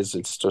that's what it is.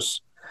 It's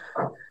just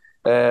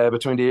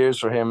between the ears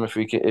for him if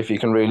he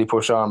can really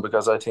push on,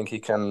 because I think he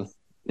can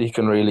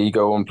really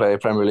go and play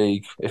Premier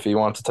League if he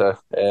wanted to.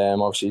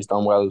 Obviously he's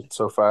done well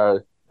so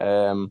far.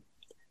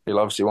 He'll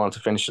obviously want to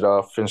finish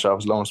off his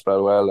loan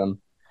spell well, and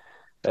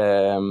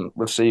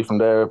we'll see from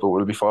there. But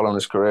we'll be following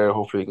his career.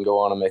 Hopefully he can go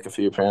on and make a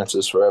few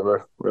appearances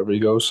wherever he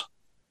goes.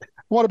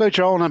 What about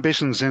your own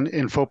ambitions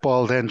in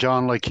football then,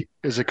 John? Like,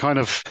 is it kind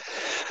of,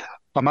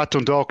 I'm at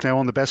Dundalk now,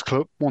 one of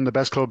the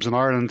best clubs in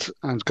Ireland,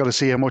 and got to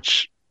see how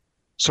much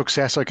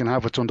success I can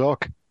have with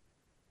Dundalk?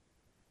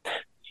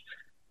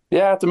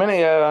 Yeah, at the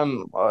minute, yeah.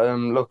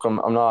 Look,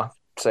 I'm not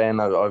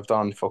saying I've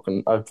done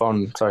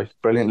sorry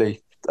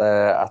brilliantly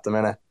at the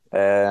minute.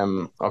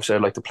 Obviously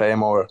I'd like to play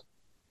more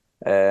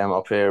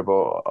up here,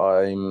 but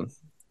I'd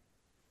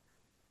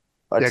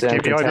Yeah, say I'm I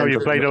know content.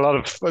 you've played a lot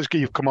of,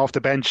 you've come off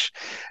the bench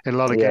in a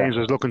lot of Yeah, games.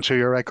 I was looking through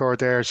your record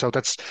there, so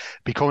that's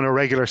becoming a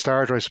regular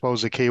starter, I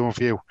suppose, the key one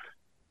for you.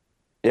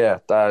 yeah,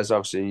 that is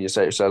obviously, you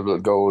set yourself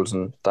little goals,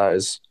 and that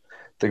is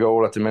the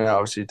goal at the minute.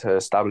 Obviously, to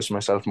establish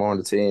myself more in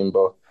the team,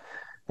 but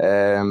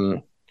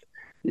um,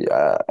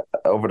 yeah,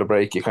 over the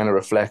break you kind of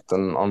reflect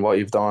on what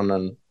you've done,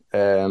 and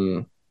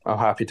I'm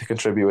happy to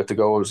contribute with the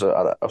goals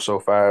so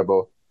far,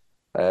 but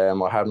I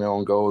had my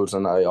own goals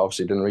and I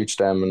obviously didn't reach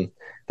them, and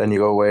then you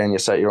go away and you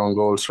set your own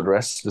goals for the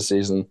rest of the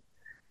season.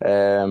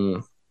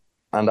 Um,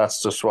 and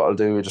that's just what I'll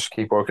do. You just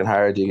keep working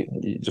hard.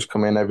 You just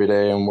come in every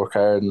day and work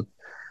hard, and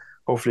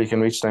hopefully you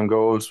can reach them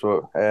goals.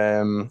 But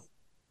going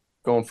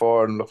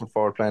forward, and looking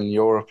forward to playing in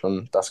Europe,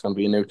 and that's going to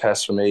be a new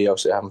test for me.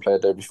 Obviously, I haven't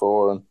played there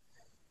before,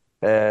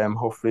 and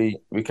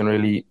hopefully we can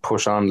really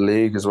push on the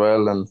league as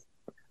well, and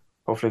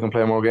hopefully we can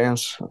play more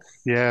games.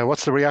 Yeah,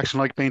 what's the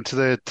reaction like being to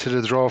the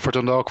draw for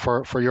Dundalk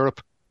for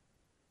Europe?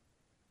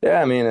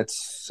 Yeah, I mean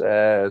it's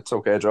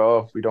okay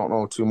draw. We don't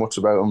know too much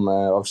about him.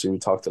 Obviously, we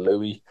talked to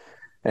Louis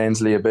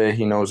Ainsley a bit.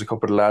 He knows a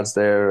couple of the lads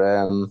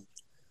there.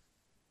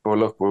 But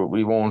look,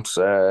 we won't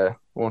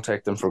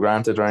take them for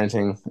granted or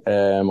anything.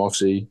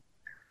 Obviously,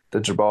 the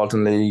Gibraltar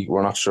League,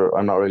 we're not sure.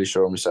 I'm not really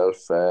sure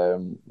myself.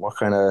 What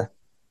kind of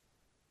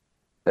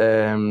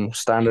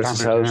standards is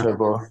Standard, held yeah. to,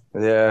 but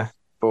yeah.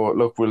 But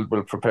look, we'll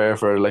prepare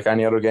for it like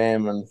any other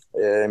game, and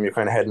you're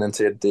kind of heading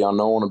into the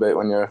unknown a bit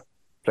when you're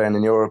playing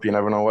in Europe. You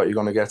never know what you're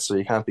going to get, so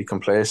you can't be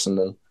complacent.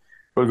 And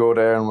we'll go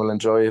there and we'll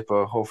enjoy it.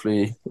 But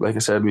hopefully, like I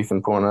said, we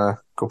can put on a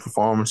good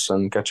performance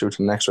and get through to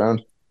the next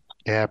round.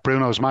 Yeah,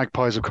 Bruno's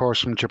Magpies, of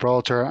course, from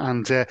Gibraltar.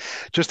 And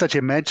just that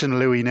you mentioned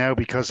Louis now,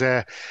 because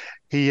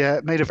he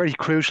made a very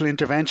crucial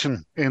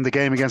intervention in the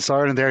game against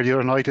Ireland there the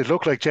other night. It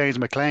looked like James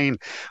McLean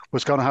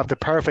was going to have the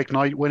perfect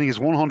night, winning his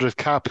 100th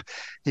cap.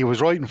 He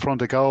was right in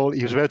front of goal.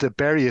 He was about to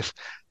bury it.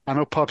 And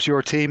up pops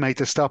your teammate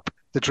to stop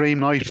the dream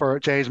night for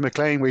James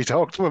McLean. We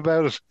talked to him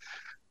about it.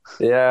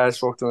 Yeah, I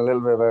spoke to him a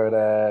little bit about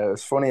it. It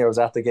was funny. I was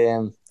at the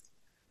game,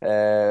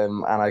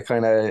 and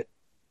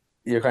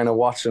you're kind of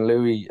watching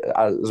Louis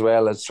as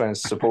well as trying to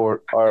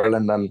support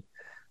Ireland, and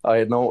I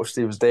had noticed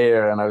he was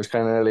there, and I was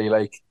kind of really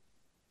like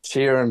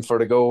cheering for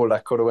the goal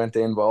that could have went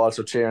in, but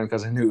also cheering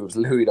because I knew it was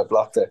Louis that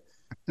blocked it.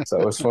 So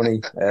it was funny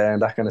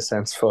that kind of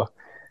sense. But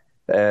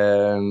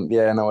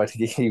yeah, no, I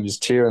think he was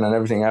cheering and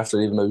everything after,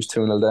 even though he was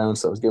 2-0 down.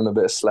 So I was giving a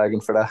bit of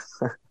slagging for that.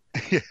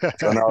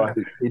 So no,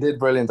 he did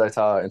brilliant. I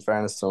thought, in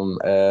fairness to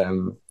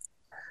him,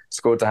 it's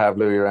good to have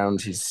Louis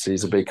around.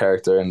 He's a big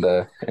character in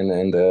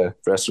the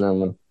dressing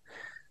room, and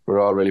we're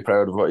all really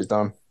proud of what he's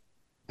done.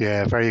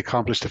 Yeah, very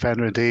accomplished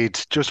defender indeed.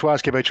 Just to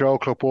ask you about your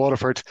old club,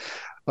 Waterford,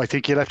 I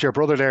think you left your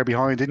brother there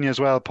behind, didn't you, as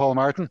well, Paul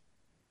Martin?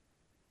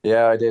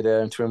 Yeah, I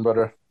did. Twin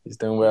brother. He's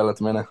doing well at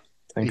the minute.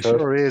 He Thank God.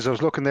 sure is. I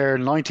was looking there,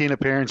 19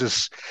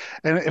 appearances.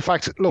 And in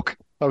fact, look,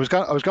 I was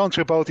going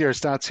through both your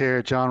stats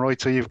here, John,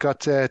 right? So you've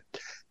got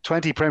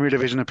 20 Premier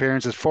Division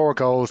appearances, 4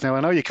 goals. Now,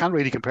 I know you can't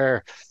really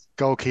compare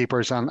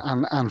goalkeepers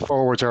and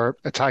forwards or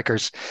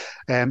attackers.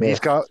 Yeah. He's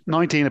got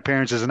 19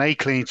 appearances and 8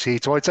 clean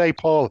sheets. So I'd say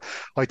Paul,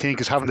 I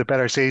think, is having the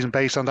better season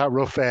based on that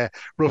rough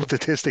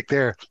statistic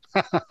there.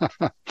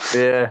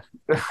 Yeah,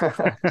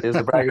 he's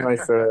a bragging right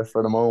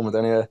for the moment.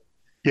 Anyway.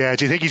 Yeah,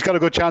 do you think he's got a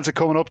good chance of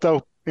coming up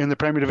though in the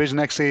Premier Division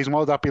next season? What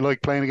would that be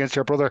like playing against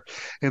your brother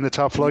in the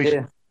top flight?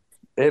 Yeah,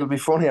 it'll be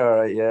funny, all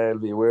right. Yeah,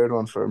 it'll be a weird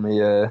one for me,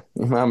 my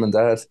mum and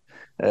dad.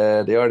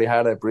 They already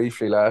had it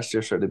briefly last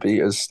year, so they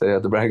beat us. They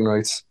had the bragging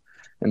rights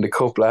in the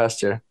cup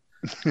last year.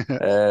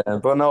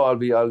 But no,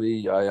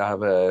 I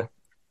have a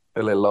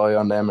little eye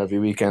on them every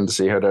weekend to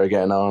see how they're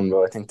getting on.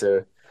 But I think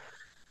they're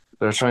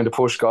trying to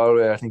push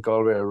Galway. I think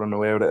Galway will run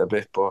away with it a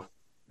bit, but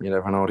you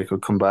never know. They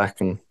could come back,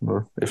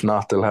 or if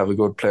not, they'll have a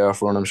good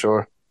playoff run, I'm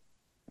sure.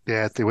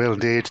 Yeah, they will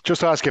indeed.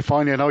 Just to ask you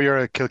finally, I know you're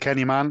a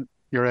Kilkenny man.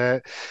 You're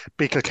a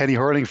big Kilkenny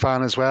hurling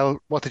fan as well.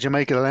 What did you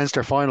make of the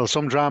Leinster final?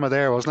 Some drama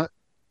there, wasn't it?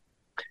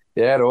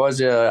 Yeah, there was.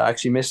 Yeah, I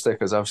actually missed it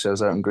because obviously I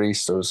was out in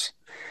Greece. There was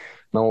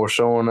no more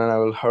showing an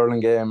old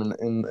hurling game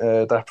in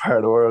that part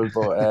of the world.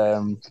 But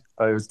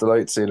I was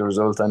delighted to see the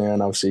result anyway,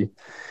 and obviously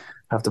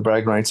have the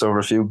brag rights over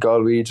a few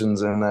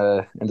Galwegians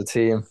in the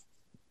team,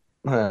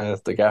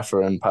 the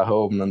gaffer and Pat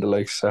Hoban and the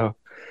like. So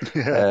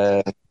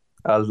Yeah.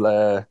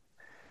 I'll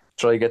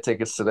try to get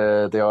tickets to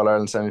the All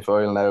Ireland semi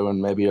final now,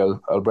 and maybe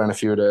I'll bring a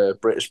few of the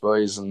British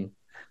boys and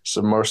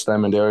submerge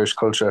them in the Irish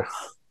culture.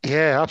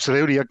 Yeah,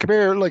 absolutely. Come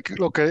here, like,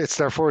 look, it's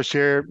their first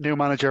year, new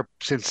manager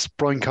since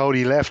Brian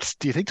Cody left.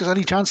 Do you think there's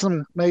any chance of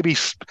them maybe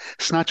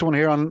snatch one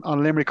here on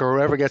Limerick or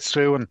whoever gets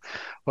through and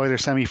either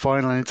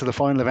semi-final and into the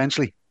final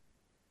eventually?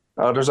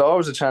 Oh, there's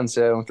always a chance,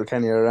 yeah, when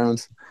Kilkenny are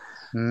around.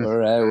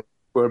 Mm.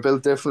 We're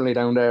built differently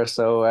down there,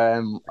 so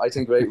I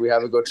think we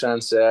have a good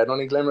chance. I don't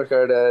think Limerick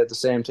are the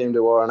same team they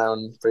were now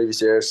in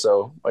previous years,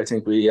 so I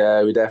think we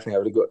definitely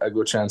have a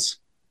good chance.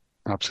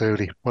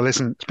 Absolutely. Well,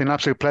 listen, it's been an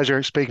absolute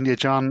pleasure speaking to you,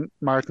 John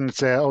Martin.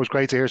 It's always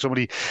great to hear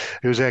somebody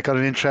who's got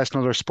an interest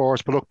in other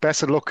sports. But look,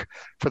 best of luck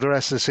for the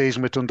rest of the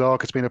season with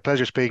Dundalk. It's been a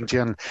pleasure speaking to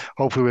you, and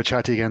hopefully we'll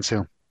chat to you again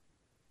soon.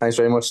 Thanks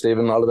very much,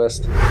 Stephen. All the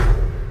best.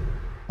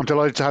 I'm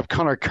delighted to have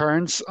Conor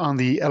Kearns on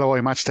the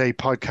LOI Matchday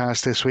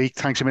podcast this week.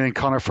 Thanks a million,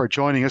 Conor, for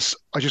joining us.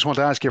 I just want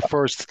to ask you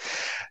first,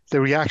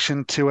 the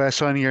reaction to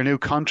signing your new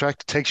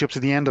contract. It takes you up to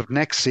the end of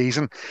next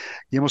season.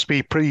 You must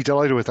be pretty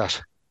delighted with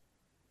that.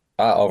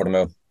 Over the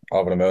moon.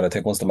 Over the moon. I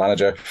think once the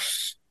manager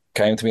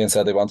came to me and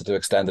said they wanted to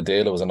extend the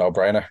deal, it was a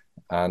no-brainer.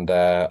 And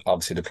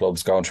obviously the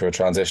club's going through a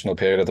transitional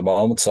period at the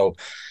moment, so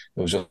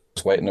it was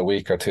just waiting a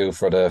week or two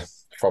for the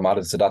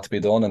formalities of that to be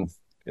done. And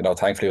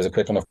thankfully it was a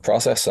quick enough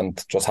process,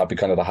 and just happy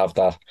kind of to have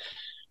that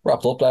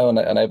wrapped up now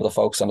and able to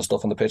focus on the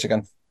stuff on the pitch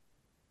again.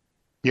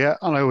 Yeah,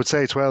 and I would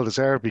say it's well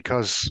deserved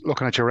because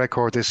looking at your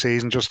record this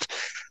season, just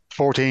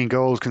 14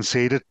 goals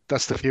conceded.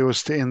 That's the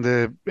fewest in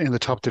the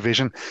top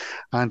division,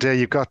 and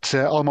you've got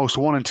almost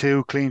 1 and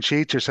 2 clean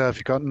sheets yourself.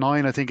 You've got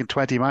 9, I think, in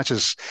 20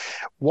 matches.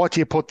 What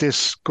do you put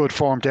this good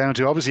form down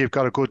to? Obviously, you've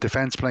got a good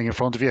defence playing in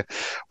front of you,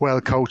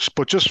 well coached.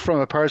 But just from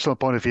a personal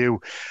point of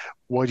view,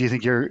 why do you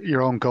think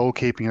your own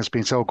goalkeeping has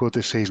been so good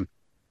this season?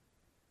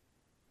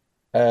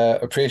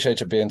 Appreciate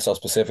you being so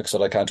specific, so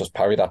that I can't just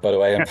parry that, by the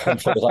way, and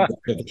put it on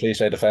the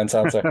cliche defence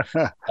answer.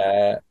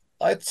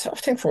 I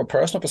think from a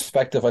personal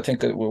perspective, I think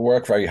that we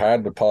work very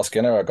hard with Paul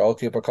Skinner, our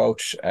goalkeeper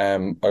coach.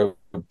 I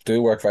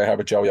do work very hard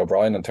with Joey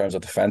O'Brien in terms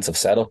of defensive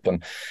setup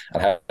and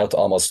how to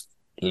almost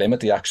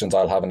limit the actions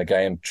I'll have in the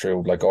game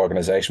through like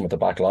organisation with the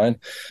back line.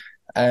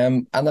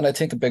 And then I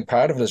think a big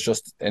part of it is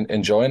just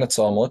enjoying it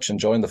so much,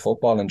 enjoying the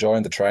football,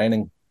 enjoying the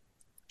training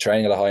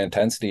at a high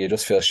intensity. You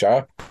just feel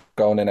sharp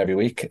going in every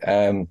week.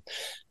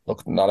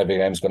 Look, not every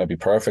game is going to be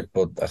perfect,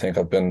 but I think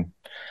I've been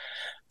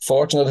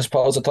fortunate, I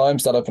suppose, at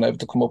times that I've been able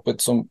to come up with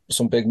some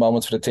big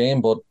moments for the team.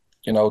 But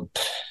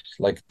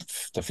like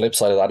the flip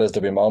side of that is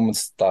there'll be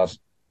moments that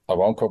I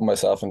won't cover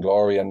myself in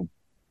glory, and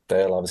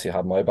they'll obviously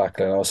have my back.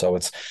 So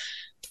it's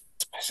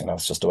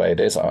just the way it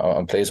is.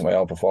 I'm pleased with my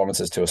own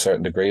performances to a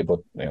certain degree, but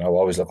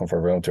always looking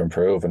for room to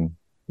improve, and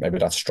maybe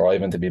that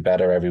striving to be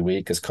better every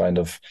week is kind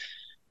of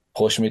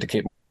pushing me to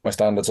keep my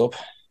standards up.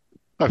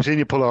 I've seen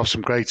you pull off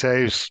some great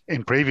saves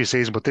in previous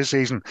season, but this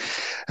season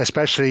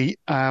especially,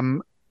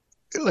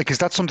 is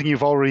that something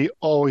you've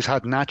always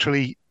had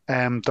naturally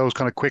those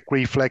kind of quick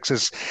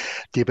reflexes,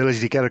 the ability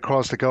to get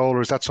across the goal,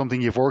 or is that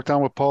something you've worked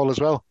on with Paul as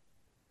well?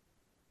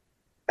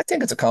 I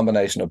think it's a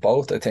combination of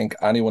both. I think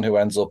anyone who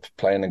ends up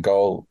playing in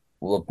goal,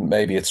 well,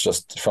 maybe it's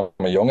just from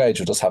a young age,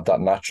 you just have that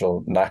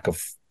natural knack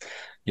of,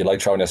 you like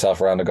throwing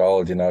yourself around the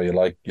goal, you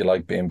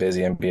like being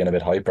busy and being a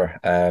bit hyper.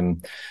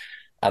 And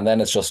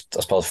then it's just, I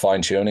suppose,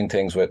 fine tuning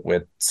things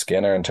with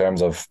Skinner in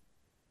terms of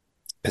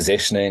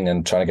positioning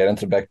and trying to get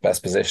into the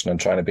best position and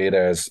trying to be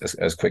there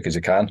as quick as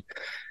you can.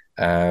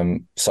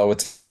 So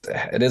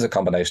it is a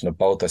combination of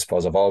both. I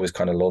suppose I've always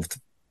kind of loved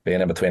being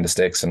in between the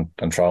sticks and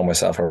throwing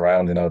myself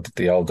around,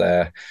 the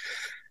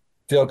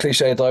old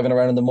cliche diving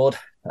around in the mud.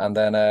 And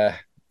then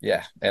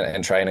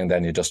in training,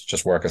 then you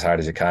just work as hard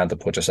as you can to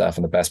put yourself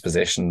in the best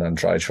position and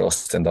try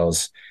trust in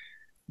those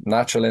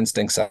natural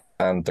instincts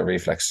and the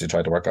reflexes you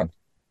try to work on.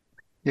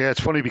 Yeah,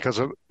 it's funny because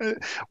of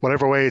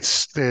whatever way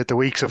it's the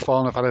weeks have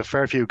fallen. I've had a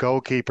fair few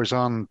goalkeepers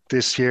on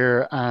this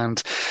year and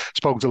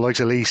spoken to the likes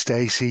of Lee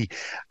Stacey,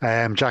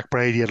 Jack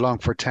Brady at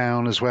Longford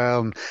Town as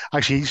well. And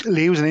actually,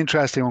 Lee was an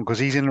interesting one because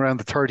he's in around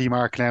the 30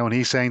 mark now, and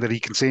he's saying that he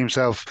can see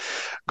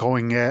himself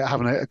going,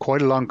 having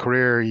quite a long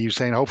career. He was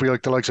saying hopefully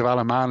like the likes of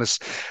Alan Manus,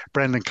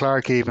 Brendan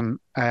Clark even,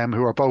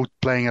 who are both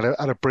playing at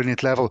a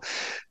brilliant level.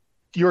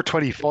 You're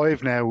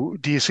 25 now.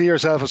 Do you see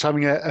yourself as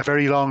having a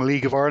very long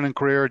League of Ireland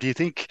career? Do you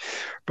think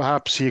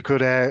perhaps you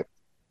could,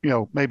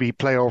 maybe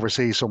play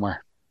overseas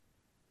somewhere?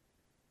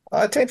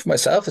 I think for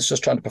myself, it's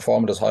just trying to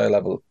perform at as high a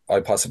level I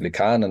possibly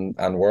can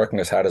and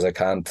working as hard as I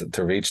can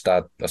to reach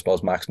that, I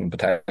suppose, maximum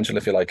potential,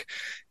 if you like.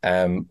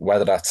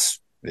 Whether that's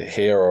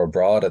here or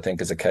abroad, I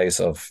think is a case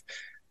of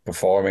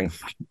performing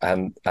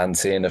and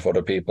seeing if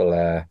other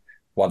people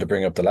want to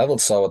bring up the level.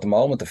 So at the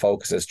moment, the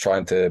focus is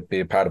trying to be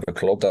a part of a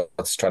club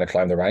that's trying to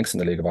climb the ranks in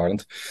the League of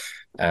Ireland,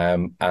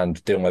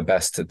 and doing my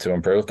best to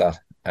improve that.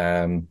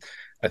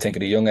 I think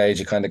at a young age,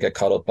 you kind of get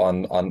caught up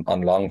on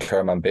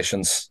long-term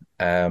ambitions,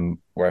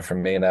 where for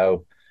me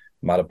now,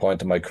 I'm at a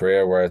point in my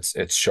career where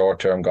it's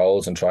short-term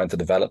goals and trying to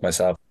develop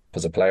myself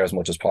as a player as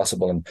much as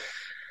possible and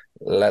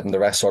letting the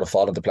rest sort of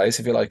fall into place,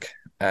 if you like.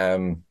 I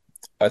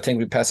think it'd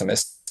be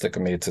pessimistic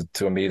of me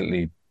to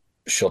immediately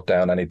shut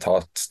down any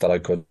thoughts that I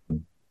could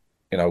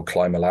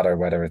climb a ladder,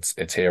 whether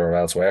it's here or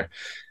elsewhere.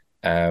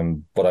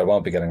 But I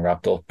won't be getting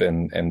wrapped up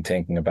in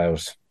thinking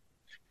about,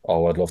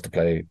 I'd love to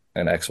play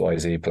in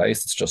XYZ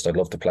place. It's just I'd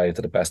love to play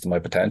to the best of my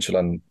potential,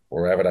 and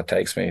wherever that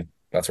takes me,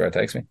 that's where it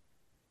takes me.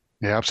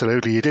 Yeah,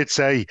 absolutely. You did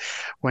say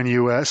when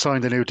you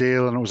signed the new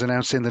deal and it was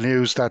announced in the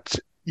news that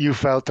you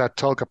felt that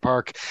Tulka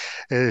Park,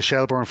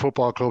 Shelbourne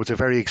Football Club, is a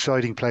very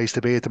exciting place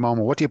to be at the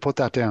moment. What do you put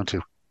that down to?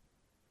 I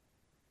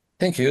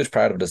think a huge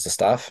part of it is the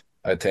staff.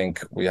 I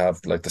think we have,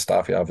 like, the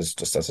staff we have is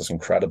just has this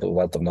incredible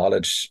wealth of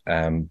knowledge,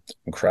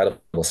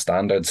 incredible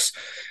standards.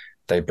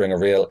 They bring a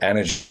real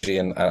energy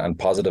and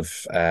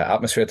positive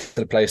atmosphere to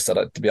the place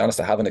that, to be honest,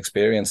 I haven't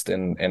experienced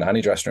in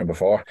any dressing room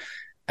before.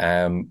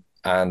 And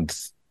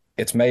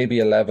it's maybe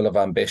a level of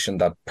ambition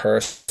that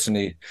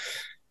personally,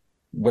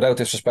 without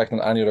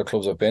disrespecting any other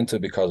clubs I've been to,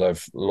 because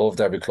I've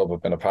loved every club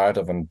I've been a part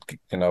of and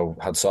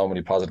had so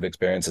many positive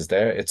experiences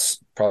there, it's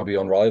probably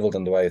unrivaled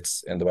in the way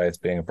it's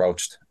being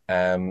approached.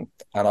 And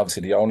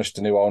obviously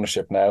the new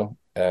ownership now,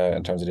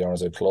 in terms of the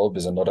owners of the club,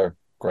 is another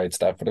great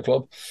step for the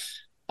club.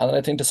 And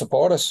I think the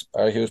supporters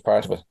are a huge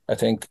part of it. I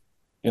think,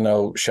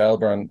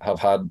 Shelbourne have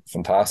had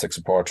fantastic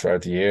support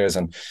throughout the years.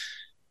 And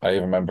I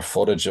even remember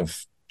footage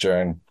of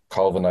during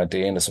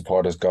COVID-19, the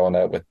supporters going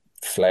out with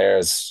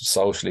flares,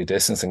 socially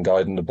distancing,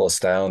 guiding the bus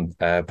down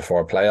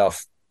before a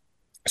playoff.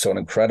 So an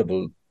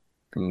incredible,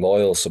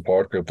 loyal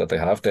support group that they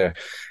have there.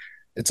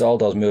 It's all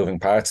those moving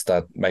parts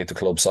that make the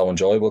club so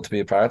enjoyable to be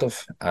a part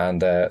of,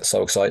 and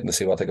so exciting to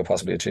see what they could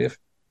possibly achieve.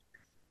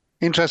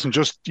 Interesting.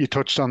 Just you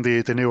touched on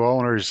the new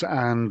owners,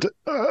 and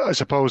I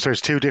suppose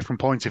there's two different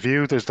points of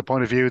view. There's the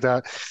point of view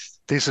that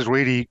this is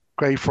really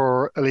great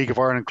for a League of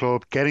Ireland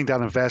club, getting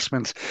that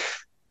investment.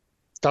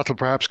 That'll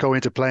perhaps go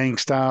into playing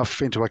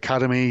staff, into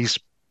academies,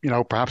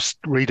 perhaps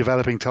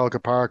redeveloping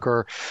Tulka Park,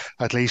 or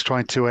at least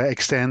trying to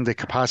extend the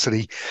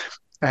capacity.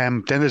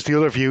 Then there's the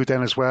other view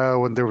then as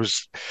well, when there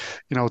was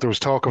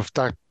talk of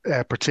that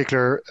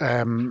particular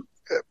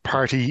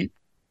party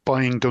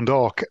buying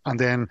Dundalk, and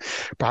then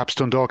perhaps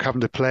Dundalk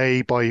having to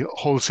play by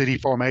whole city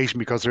formation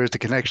because there is the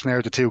connection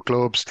there to two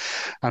clubs,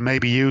 and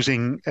maybe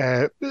using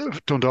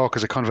Dundalk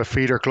as a kind of a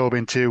feeder club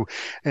into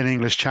an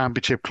English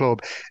Championship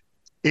club.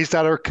 Is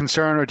that a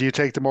concern, or do you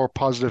take the more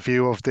positive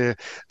view of the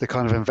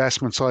kind of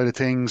investment side of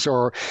things,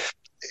 or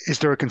is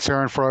there a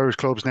concern for Irish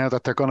clubs now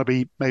that they're going to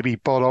be maybe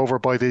bought over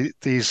by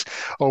these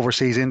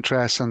overseas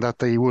interests and that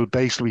they will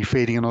basically be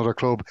feeding another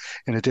club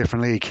in a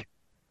different league?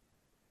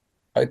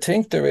 I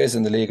think there is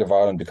in the League of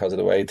Ireland, because of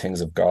the way things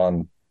have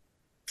gone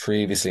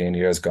previously in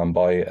years gone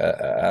by,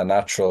 a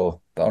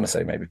natural, I don't want to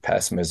say maybe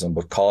pessimism,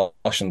 but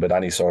caution with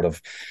any sort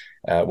of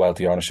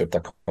wealthy ownership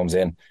that comes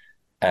in.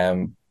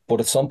 But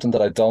it's something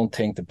that I don't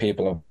think the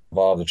people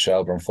involved at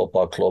Shelbourne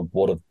Football Club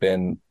would have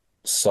been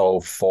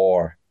so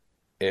for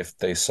if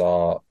they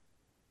saw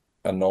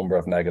a number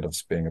of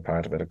negatives being a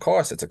part of it. Of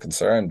course, it's a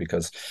concern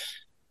because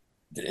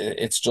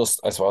it's just,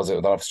 I suppose, I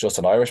don't know if it's just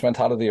an Irish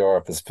mentality or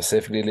if it's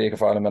specifically League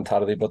of Ireland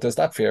mentality, but there's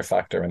that fear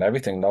factor in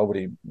everything.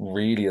 Nobody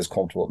really is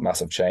comfortable with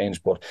massive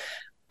change. But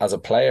as a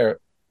player,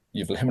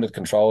 you've limited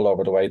control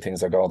over the way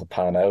things are going to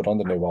pan out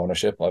under new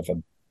ownership. I've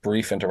had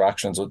brief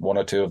interactions with one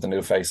or two of the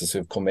new faces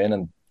who've come in,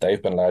 and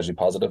they've been largely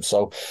positive.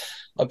 So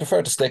I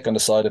prefer to stick on the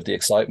side of the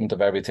excitement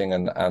of everything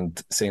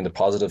and seeing the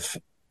positives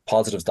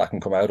that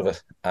can come out of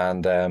it.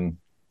 And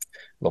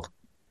look,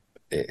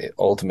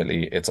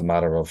 ultimately, it's a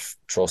matter of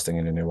trusting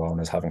in your new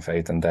owners, having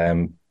faith in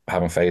them,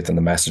 having faith in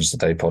the message that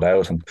they put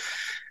out. And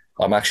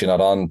I'm actually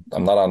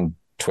I'm not on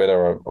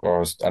Twitter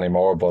or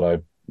anymore,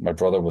 but my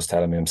brother was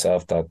telling me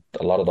himself that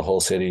a lot of the whole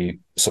city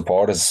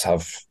supporters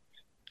have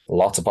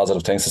lots of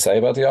positive things to say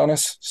about the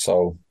owners.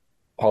 So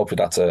hopefully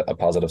that's a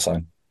positive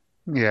sign.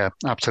 Yeah,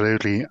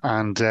 absolutely.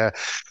 And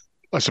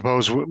I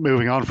suppose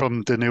moving on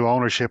from the new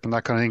ownership and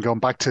that kind of thing, going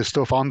back to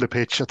stuff on the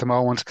pitch at the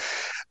moment,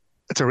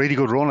 it's a really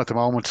good run at the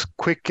moment.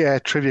 Quick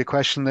trivia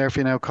question there for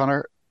you now,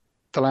 Conor.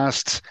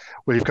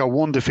 You've got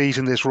one defeat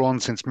in this run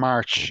since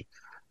March.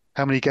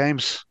 How many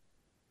games?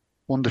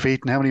 One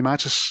defeat and how many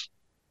matches?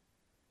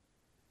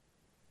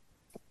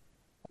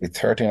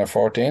 13 or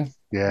 14.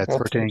 Yeah,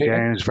 13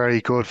 games.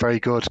 Very good, very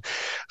good.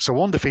 So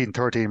one defeat in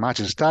 13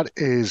 matches. That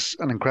is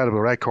an incredible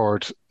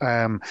record.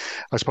 I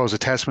suppose a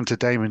testament to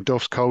Damien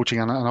Duff's coaching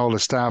and all the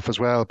staff as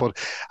well. But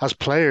as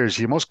players,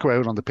 you must go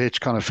out on the pitch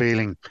kind of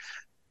feeling,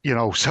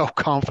 so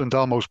confident,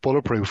 almost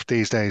bulletproof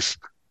these days.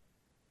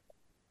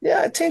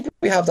 Yeah, I think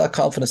we have that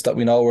confidence that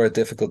we know we're a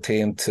difficult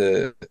team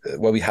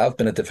we have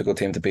been a difficult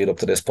team to beat up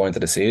to this point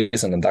of the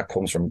season, and that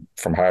comes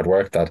from hard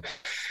work. That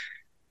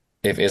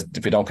if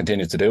we don't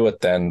continue to do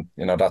it, then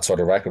that sort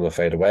of record will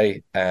fade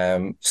away.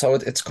 So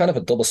it's kind of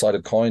a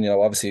double-sided coin.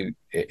 Obviously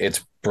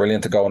it's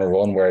brilliant to go on a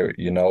run where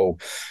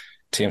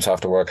teams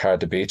have to work hard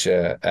to beat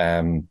you.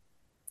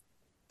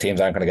 Teams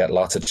aren't going to get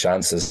lots of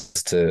chances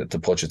to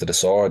put you to the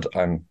sword.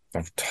 I'm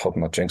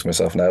hoping not jinx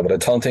myself now, but I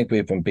don't think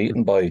we've been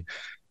beaten by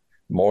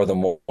more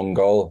than one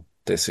goal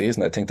this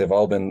season. I think they've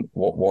all been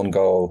 1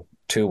 goal,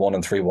 2-1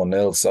 and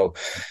 3-1-0. So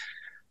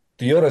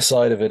the other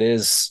side of it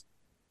is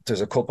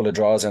there's a couple of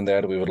draws in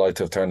there that we would like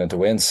to have turned into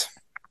wins,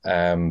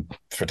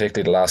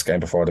 particularly the last game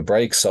before the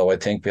break. So I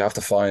think we have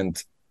to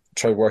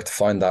try work to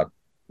find that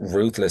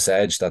ruthless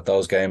edge, that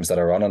those games that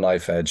are on a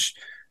knife edge,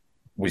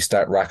 we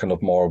start racking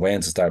up more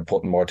wins and start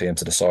putting more teams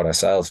to the sword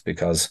ourselves,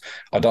 because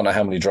I don't know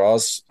how many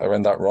draws are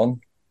in that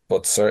run,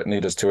 but certainly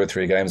there's 2 or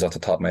 3 games off the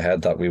top of my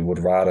head that we would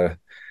rather,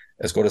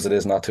 as good as it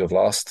is not to have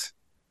lost,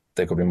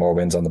 there could be more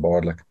wins on the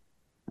board.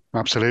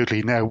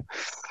 Absolutely. Now,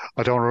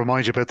 I don't want to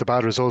remind you about the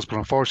bad results, but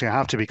unfortunately I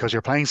have to, because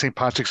you're playing St.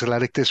 Patrick's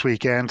Athletic this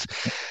weekend.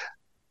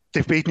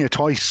 They've beaten you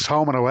twice,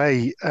 home and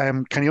away.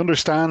 Can you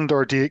understand,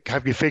 or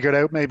have you figured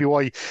out maybe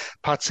why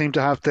Pat seem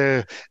to have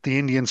the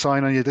Indian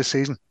sign on you this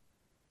season?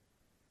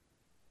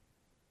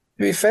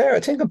 To be fair, I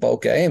think in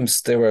both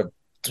games there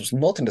was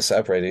nothing to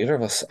separate either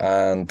of us,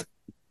 and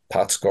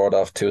Pat scored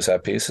off 2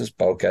 set pieces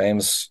both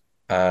games,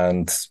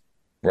 and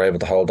were able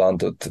to hold on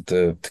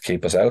to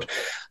keep us out.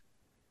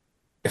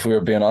 If we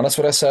were being honest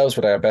with ourselves,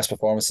 with our best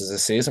performances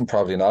this season,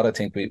 probably not. I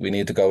think we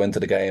need to go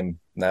into the game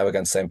now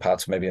against St.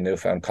 Pat's maybe a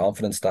newfound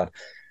confidence that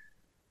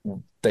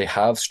they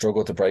have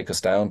struggled to break us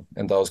down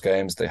in those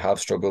games. They have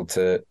struggled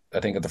to,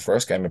 I think in the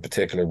first game in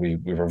particular, we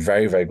were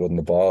very, very good in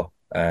the ball.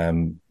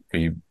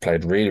 We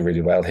played really,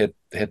 really well, hit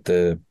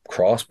the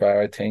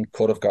crossbar, I think,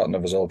 could have gotten a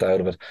result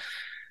out of it.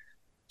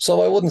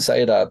 So I wouldn't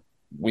say that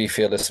we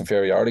feel this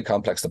inferiority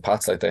complex to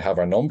Pats, like they have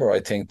our number. I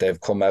think they've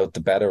come out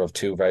the better of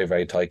 2 very,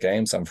 very tight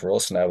games. And for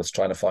us now, it's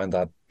trying to find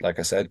that, like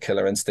I said,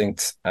 killer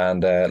instinct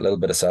and a little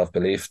bit of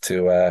self-belief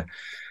to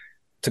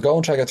go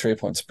and try to get 3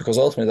 points, because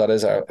ultimately that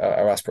is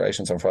our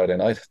aspirations on Friday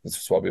night. This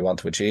is what we want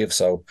to achieve.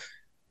 So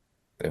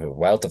they have a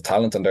wealth of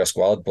talent in their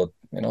squad, but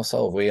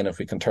so have we. And if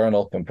we can turn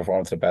up and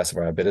perform to the best of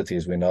our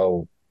abilities, we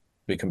know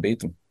we can beat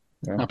them.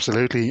 Yeah.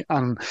 Absolutely.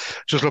 And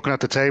just looking at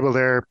the table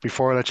there,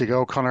 before I let you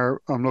go,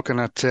 Conor, I'm looking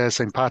at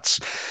St.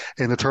 Pat's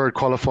in the 3rd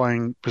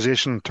qualifying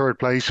position, 3rd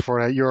place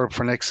for Europe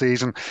for next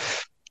season.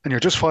 And you're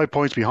just 5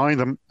 points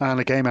behind them and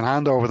a game in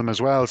hand over them as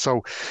well.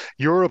 So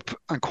Europe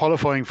and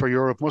qualifying for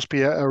Europe must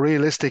be a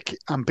realistic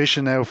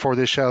ambition now for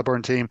this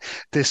Shelbourne team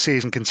this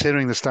season,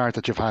 considering the start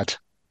that you've had.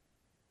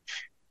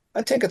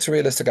 I think it's a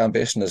realistic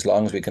ambition as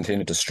long as we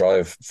continue to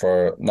strive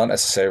for not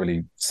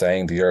necessarily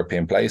saying the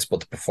European place, but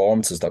the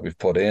performances that we've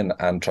put in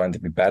and trying to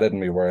be better than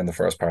we were in the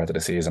first part of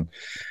the season.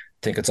 I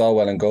think it's all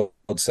well and good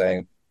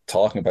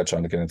talking about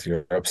trying to get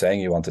into Europe, saying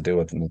you want to do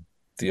it. And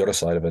the other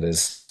side of it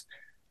is,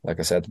 like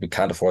I said, we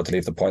can't afford to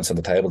leave the points on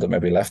the table that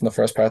maybe left in the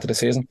first part of the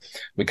season.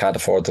 We can't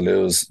afford to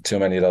lose too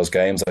many of those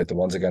games, like the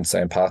ones against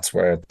St. Pat's,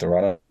 where they're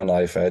on a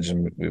knife edge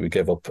and we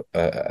give up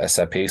a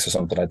set piece or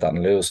something like that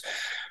and lose.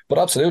 But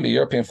absolutely,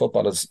 European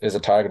football is a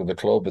target of the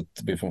club.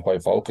 We've been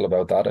quite vocal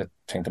about that. I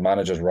think the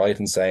manager's right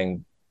in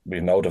saying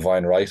we've no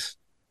divine right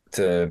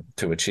to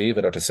achieve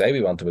it or to say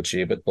we want to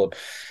achieve it. But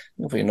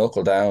if we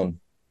knuckle down,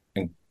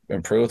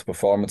 improve the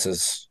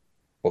performances,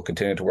 but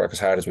continue to work as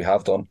hard as we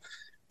have done,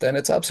 then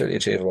it's absolutely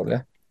achievable,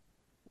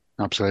 yeah.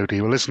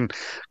 Absolutely. Well, listen,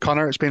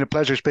 Conor, it's been a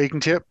pleasure speaking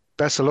to you.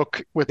 Best of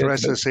luck with the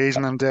rest of the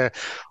season, and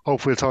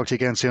hope we'll talk to you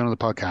again soon on the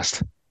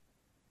podcast.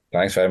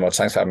 Thanks very much.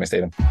 Thanks for having me,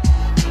 Stephen.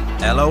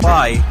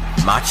 LOI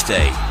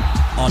Matchday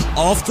on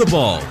Off the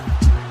Ball.